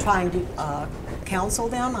I'm trying to counsel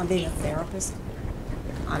them. I'm being a therapist.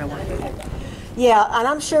 I don't want to do that. Yeah, and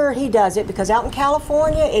I'm sure he does it because out in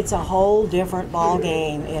California, it's a whole different ball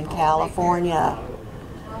game in California.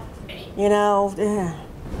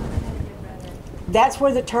 That's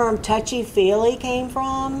where the term touchy-feely came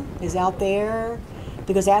from, is out there.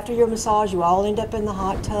 Because after your massage, you all end up in the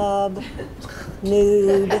hot tub,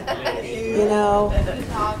 nude,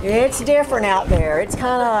 It's different out there. It's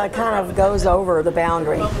kind of goes over the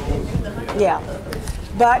boundary. Yeah.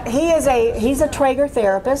 But he's a Traeger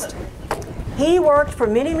therapist. He worked for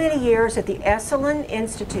many, many years at the Esalen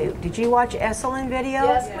Institute. Did you watch Esalen video?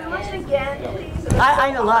 Yes, can we watch it again, please?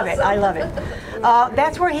 I love it. I love it.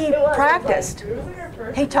 That's where he practiced.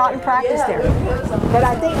 He taught and practiced there. But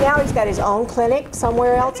I think now he's got his own clinic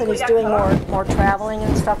somewhere else, and he's doing more traveling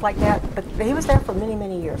and stuff like that. But he was there for many,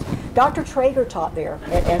 many years. Dr. Traeger taught there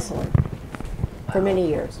at Esalen for many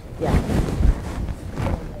years. Yeah.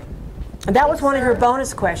 And that was one of your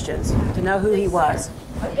bonus questions, to know who he was.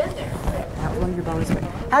 I've been there. That was one of your bonus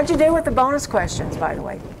questions. How'd you do with the bonus questions, by the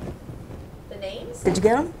way? The names? Did you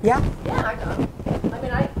get them? Yeah? Yeah, I got them.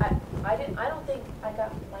 I don't think I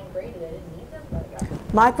got mine graded. I didn't need them, but I got them.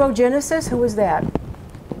 Microgenesis, who was that?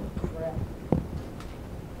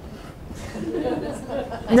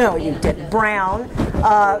 No, you didn't. Brown.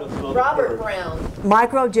 Robert Brown.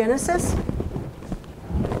 Microgenesis.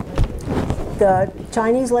 The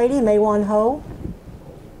Chinese lady, Mei Wan Ho.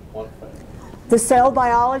 The cell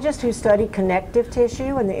biologist who studied connective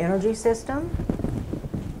tissue and the energy system.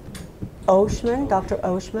 Oshman, Dr.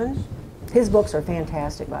 Oshman. His books are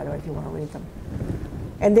fantastic, by the way, if you want to read them.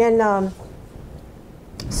 And then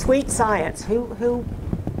Sweet Science. Who? Oh,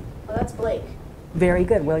 that's Blake. Very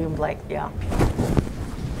good, William Blake, yeah.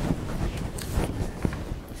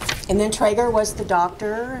 And then Traeger was the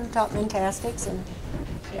doctor and taught Mentastics, and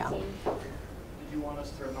yeah. Did you want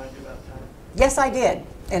us to remind you about time? Yes, I did.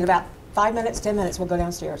 In about 5 minutes, 10 minutes, we'll go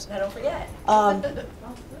downstairs. Now don't forget.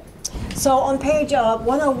 So on page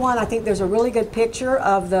 101, I think there's a really good picture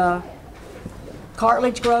of the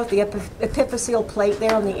cartilage growth, the epiphyseal plate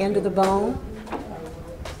there on the end of the bone.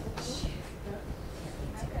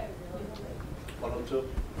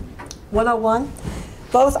 101.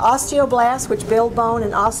 Both osteoblasts, which build bone,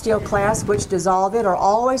 and osteoclasts, which dissolve it, are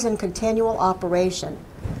always in continual operation.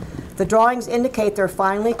 The drawings indicate their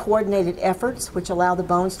finely coordinated efforts, which allow the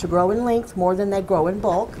bones to grow in length more than they grow in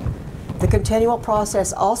bulk. The continual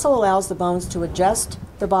process also allows the bones to adjust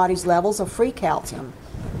the body's levels of free calcium.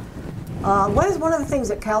 What is one of the things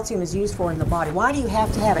that calcium is used for in the body? Why do you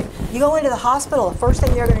have to have it? You go into the hospital, the first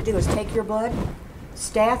thing they're going to do is take your blood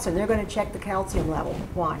stats, and they're going to check the calcium level.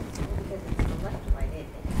 Why? Because it's electrolyte, it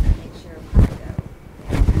makes your heart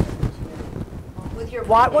go. With your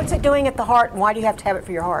What's it doing at the heart, and why do you have to have it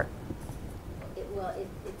for your heart?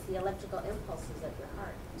 It's the electrical impulses of your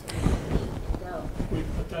heart to beat and go. We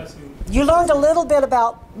put that in. You learned a little bit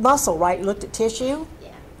about muscle, right? You looked at tissue.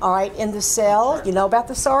 Yeah. All right, in the cell, you know about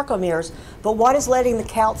the sarcomeres. But what is letting the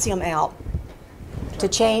calcium out to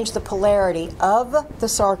change the polarity of the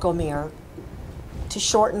sarcomere to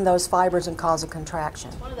shorten those fibers and cause a contraction?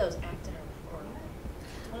 It's one of those actin or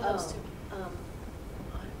one of those two.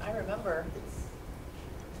 I remember.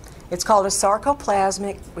 It's called a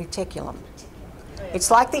sarcoplasmic reticulum. Oh, yeah. It's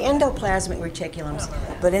like the endoplasmic reticulums,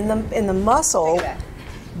 but in the muscle,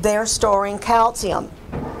 they're storing calcium.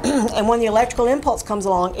 And when the electrical impulse comes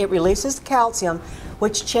along, it releases the calcium,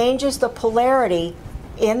 which changes the polarity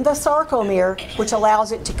in the sarcomere, which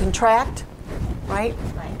allows it to contract, right?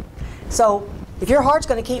 Right. So if your heart's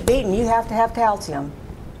going to keep beating, you have to have calcium,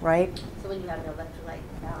 right? So when you have an electrolyte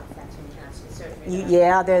imbalance, that's when you have to surgery.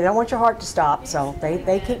 Yeah, they don't want your heart to stop, so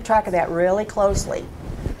they keep track of that really closely.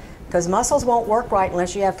 Because muscles won't work right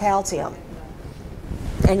unless you have calcium.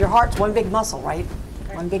 And your heart's one big muscle, right?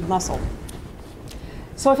 One big muscle.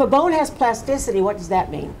 So if a bone has plasticity, what does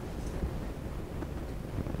that mean?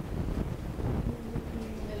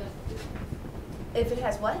 If it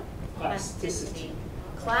has what? Plasticity.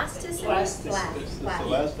 Plasticity? Plasticity. This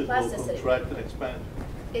elastic will Plasticity. contract and expand.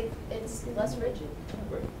 It's less rigid.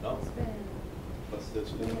 No?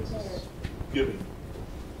 Plasticity is giving.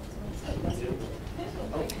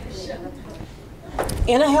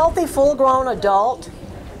 In a healthy, full-grown adult,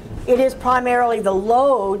 it is primarily the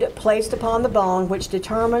load placed upon the bone which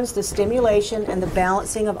determines the stimulation and the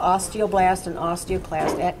balancing of osteoblast and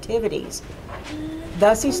osteoclast activities,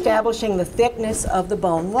 thus establishing the thickness of the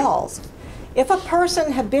bone walls. If a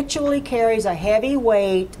person habitually carries a heavy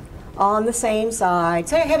weight on the same side,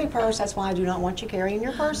 say a heavy purse, that's why I do not want you carrying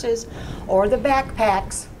your purses, or the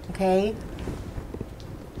backpacks, okay?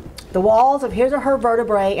 The walls of his or her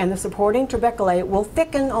vertebrae and the supporting trabeculae will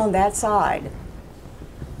thicken on that side.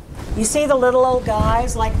 You see the little old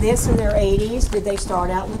guys like this in their 80s, did they start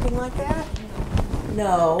out looking like that?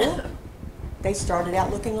 No. They started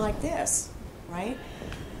out looking like this, right?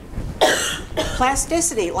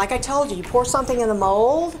 Plasticity, like I told you, you pour something in a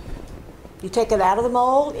mold, you take it out of the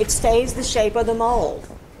mold, it stays the shape of the mold.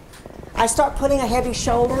 I start putting a heavy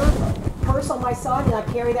shoulder purse on my side and I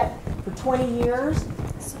carry that for 20 years.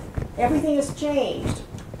 Everything has changed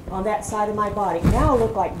on that side of my body. Now I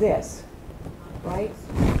look like this, right?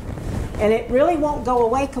 And it really won't go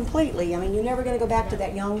away completely. I mean, you're never going to go back to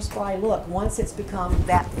that young, spry look once it's become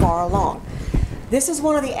that far along. This is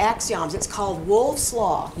one of the axioms. It's called Wolff's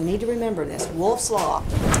Law. You need to remember this, Wolff's Law.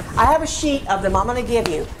 I have a sheet of them I'm going to give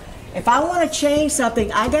you. If I want to change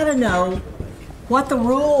something, I got to know what the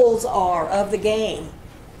rules are of the game.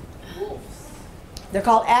 They're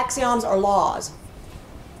called axioms or laws.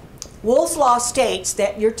 Wolff's Law states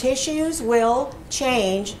that your tissues will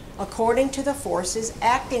change according to the forces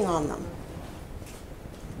acting on them.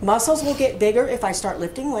 Muscles will get bigger if I start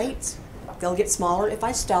lifting weights. They'll get smaller if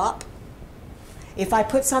I stop. If I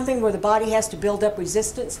put something where the body has to build up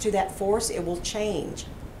resistance to that force, it will change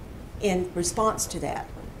in response to that.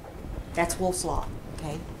 That's Wolff's Law,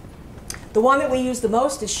 okay? The one that we use the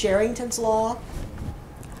most is Sherrington's Law.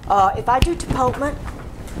 If I do Tepotment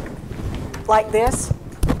like this,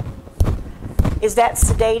 is that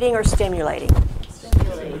sedating or stimulating?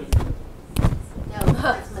 Stimulating.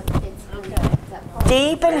 No, it's okay.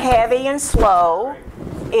 Deep and heavy and slow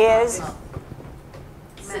is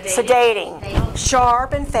sedating.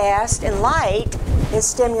 Sharp and fast and light is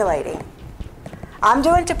stimulating. I'm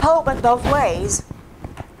doing Tepotment both ways,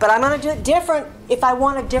 but I'm going to do it different if I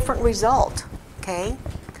want a different result, okay?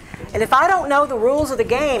 And if I don't know the rules of the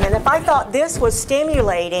game, and if I thought this was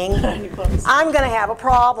stimulating, I'm going to have a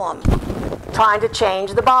problem trying to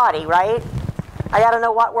change the body, right? I got to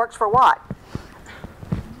know what works for what.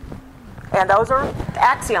 And those are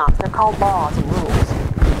axioms. They're called laws and rules.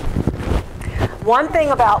 One thing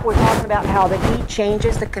about, we're talking about how the heat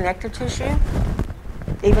changes the connective tissue,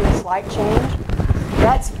 even a slight change.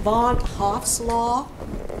 That's von Hoff's law.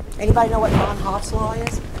 Anybody know what von Hoff's law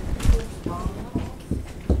is?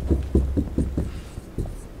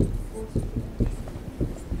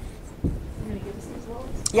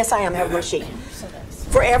 Yes, I am. I have my sheet.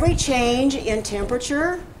 For every change in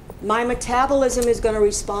temperature, my metabolism is going to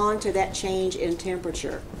respond to that change in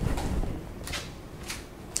temperature.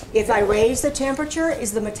 If I raise the temperature,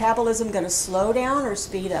 is the metabolism going to slow down or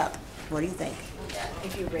speed up? What do you think?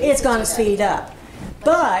 It's going to speed up.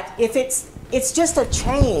 But if it's just a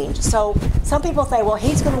change. So some people say, well,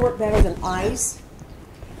 heat's going to work better than ice.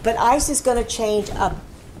 But ice is going to change a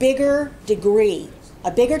bigger degree,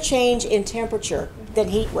 a bigger change in temperature than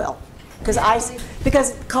heat will.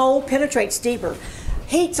 Because cold penetrates deeper.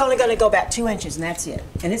 Heat's only going to go about 2 inches, and that's it.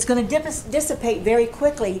 And it's going to dissipate very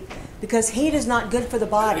quickly because heat is not good for the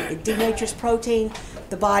body. It denatures protein.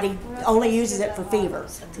 The body only uses it for fever.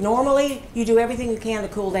 Normally, you do everything you can to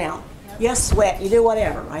cool down. You sweat, you do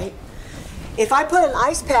whatever, right? If I put an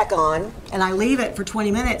ice pack on and I leave it for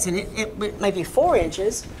 20 minutes and it may be 4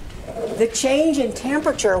 inches, the change in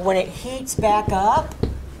temperature when it heats back up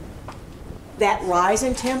that rise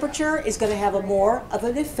in temperature is going to have a more of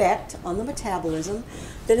an effect on the metabolism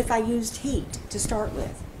than if I used heat to start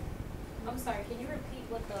with. I'm sorry, can you repeat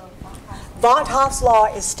what the Von Hoff's law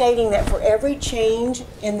is stating that for every change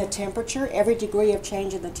in the temperature, every degree of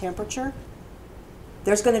change in the temperature,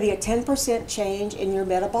 there's going to be a 10% change in your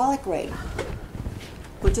metabolic rate,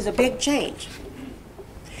 which is a big change.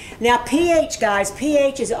 Now pH, guys,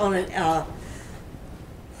 pH is on an,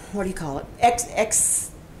 what do you call it? Exponential.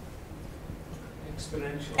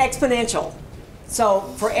 Exponential. So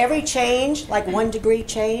for every change, like 1 degree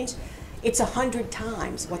change, it's 100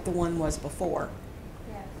 times what the one was before.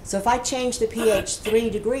 Yes. So if I change the pH 3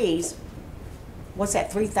 degrees, what's that,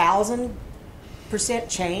 3,000%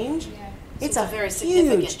 change? Yeah. It's So a it's a very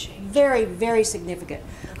significant huge, change. very, very significant.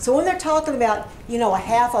 So when they're talking about, you know, a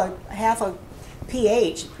half a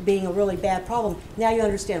pH being a really bad problem, now you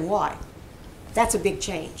understand why. That's a big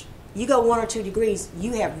change. You go 1 or 2 degrees,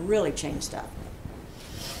 you have really changed stuff.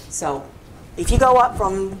 So if you go up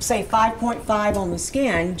from, say, 5.5 on the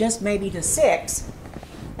skin, just maybe to 6,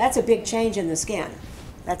 that's a big change in the skin.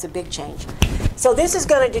 That's a big change. So this is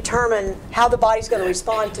going to determine how the body's going to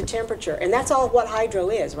respond to temperature. And that's all what hydro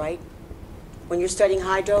is, right? When you're studying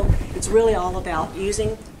hydro, it's really all about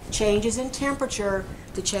using changes in temperature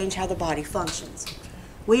to change how the body functions.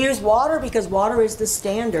 We use water because water is the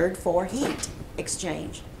standard for heat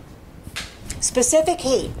exchange. Specific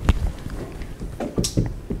heat.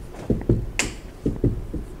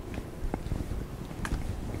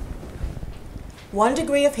 One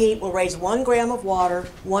degree of heat will raise 1 gram of water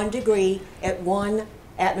 1 degree at 1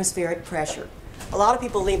 atmospheric pressure. A lot of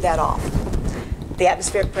people leave that off. The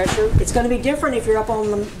atmospheric pressure, it's going to be different if you're up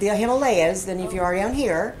on the Himalayas than if you are down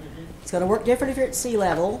here. It's going to work different if you're at sea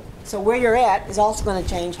level. So where you're at is also going to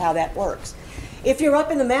change how that works. If you're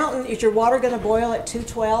up in the mountain, is your water going to boil at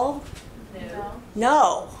 212?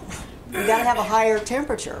 No. You got to have a higher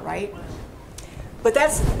temperature, right? But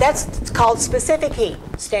that's called specific heat,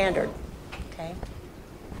 standard. Okay.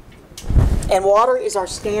 And water is our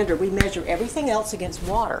standard. We measure everything else against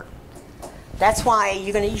water. That's why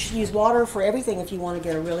you should use water for everything if you want to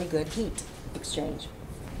get a really good heat exchange.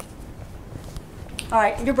 All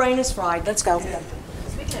right, your brain is fried. Let's go.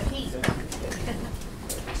 Speaking of heat.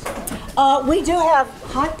 We do have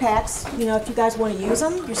hot packs. You know, if you guys want to use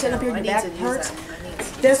them, you're sitting up here, your back hurts.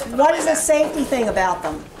 What is the safety thing about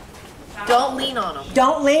them? Don't lean on them.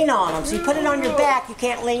 Don't lean on them. So you put it on your back. You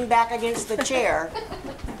can't lean back against the chair.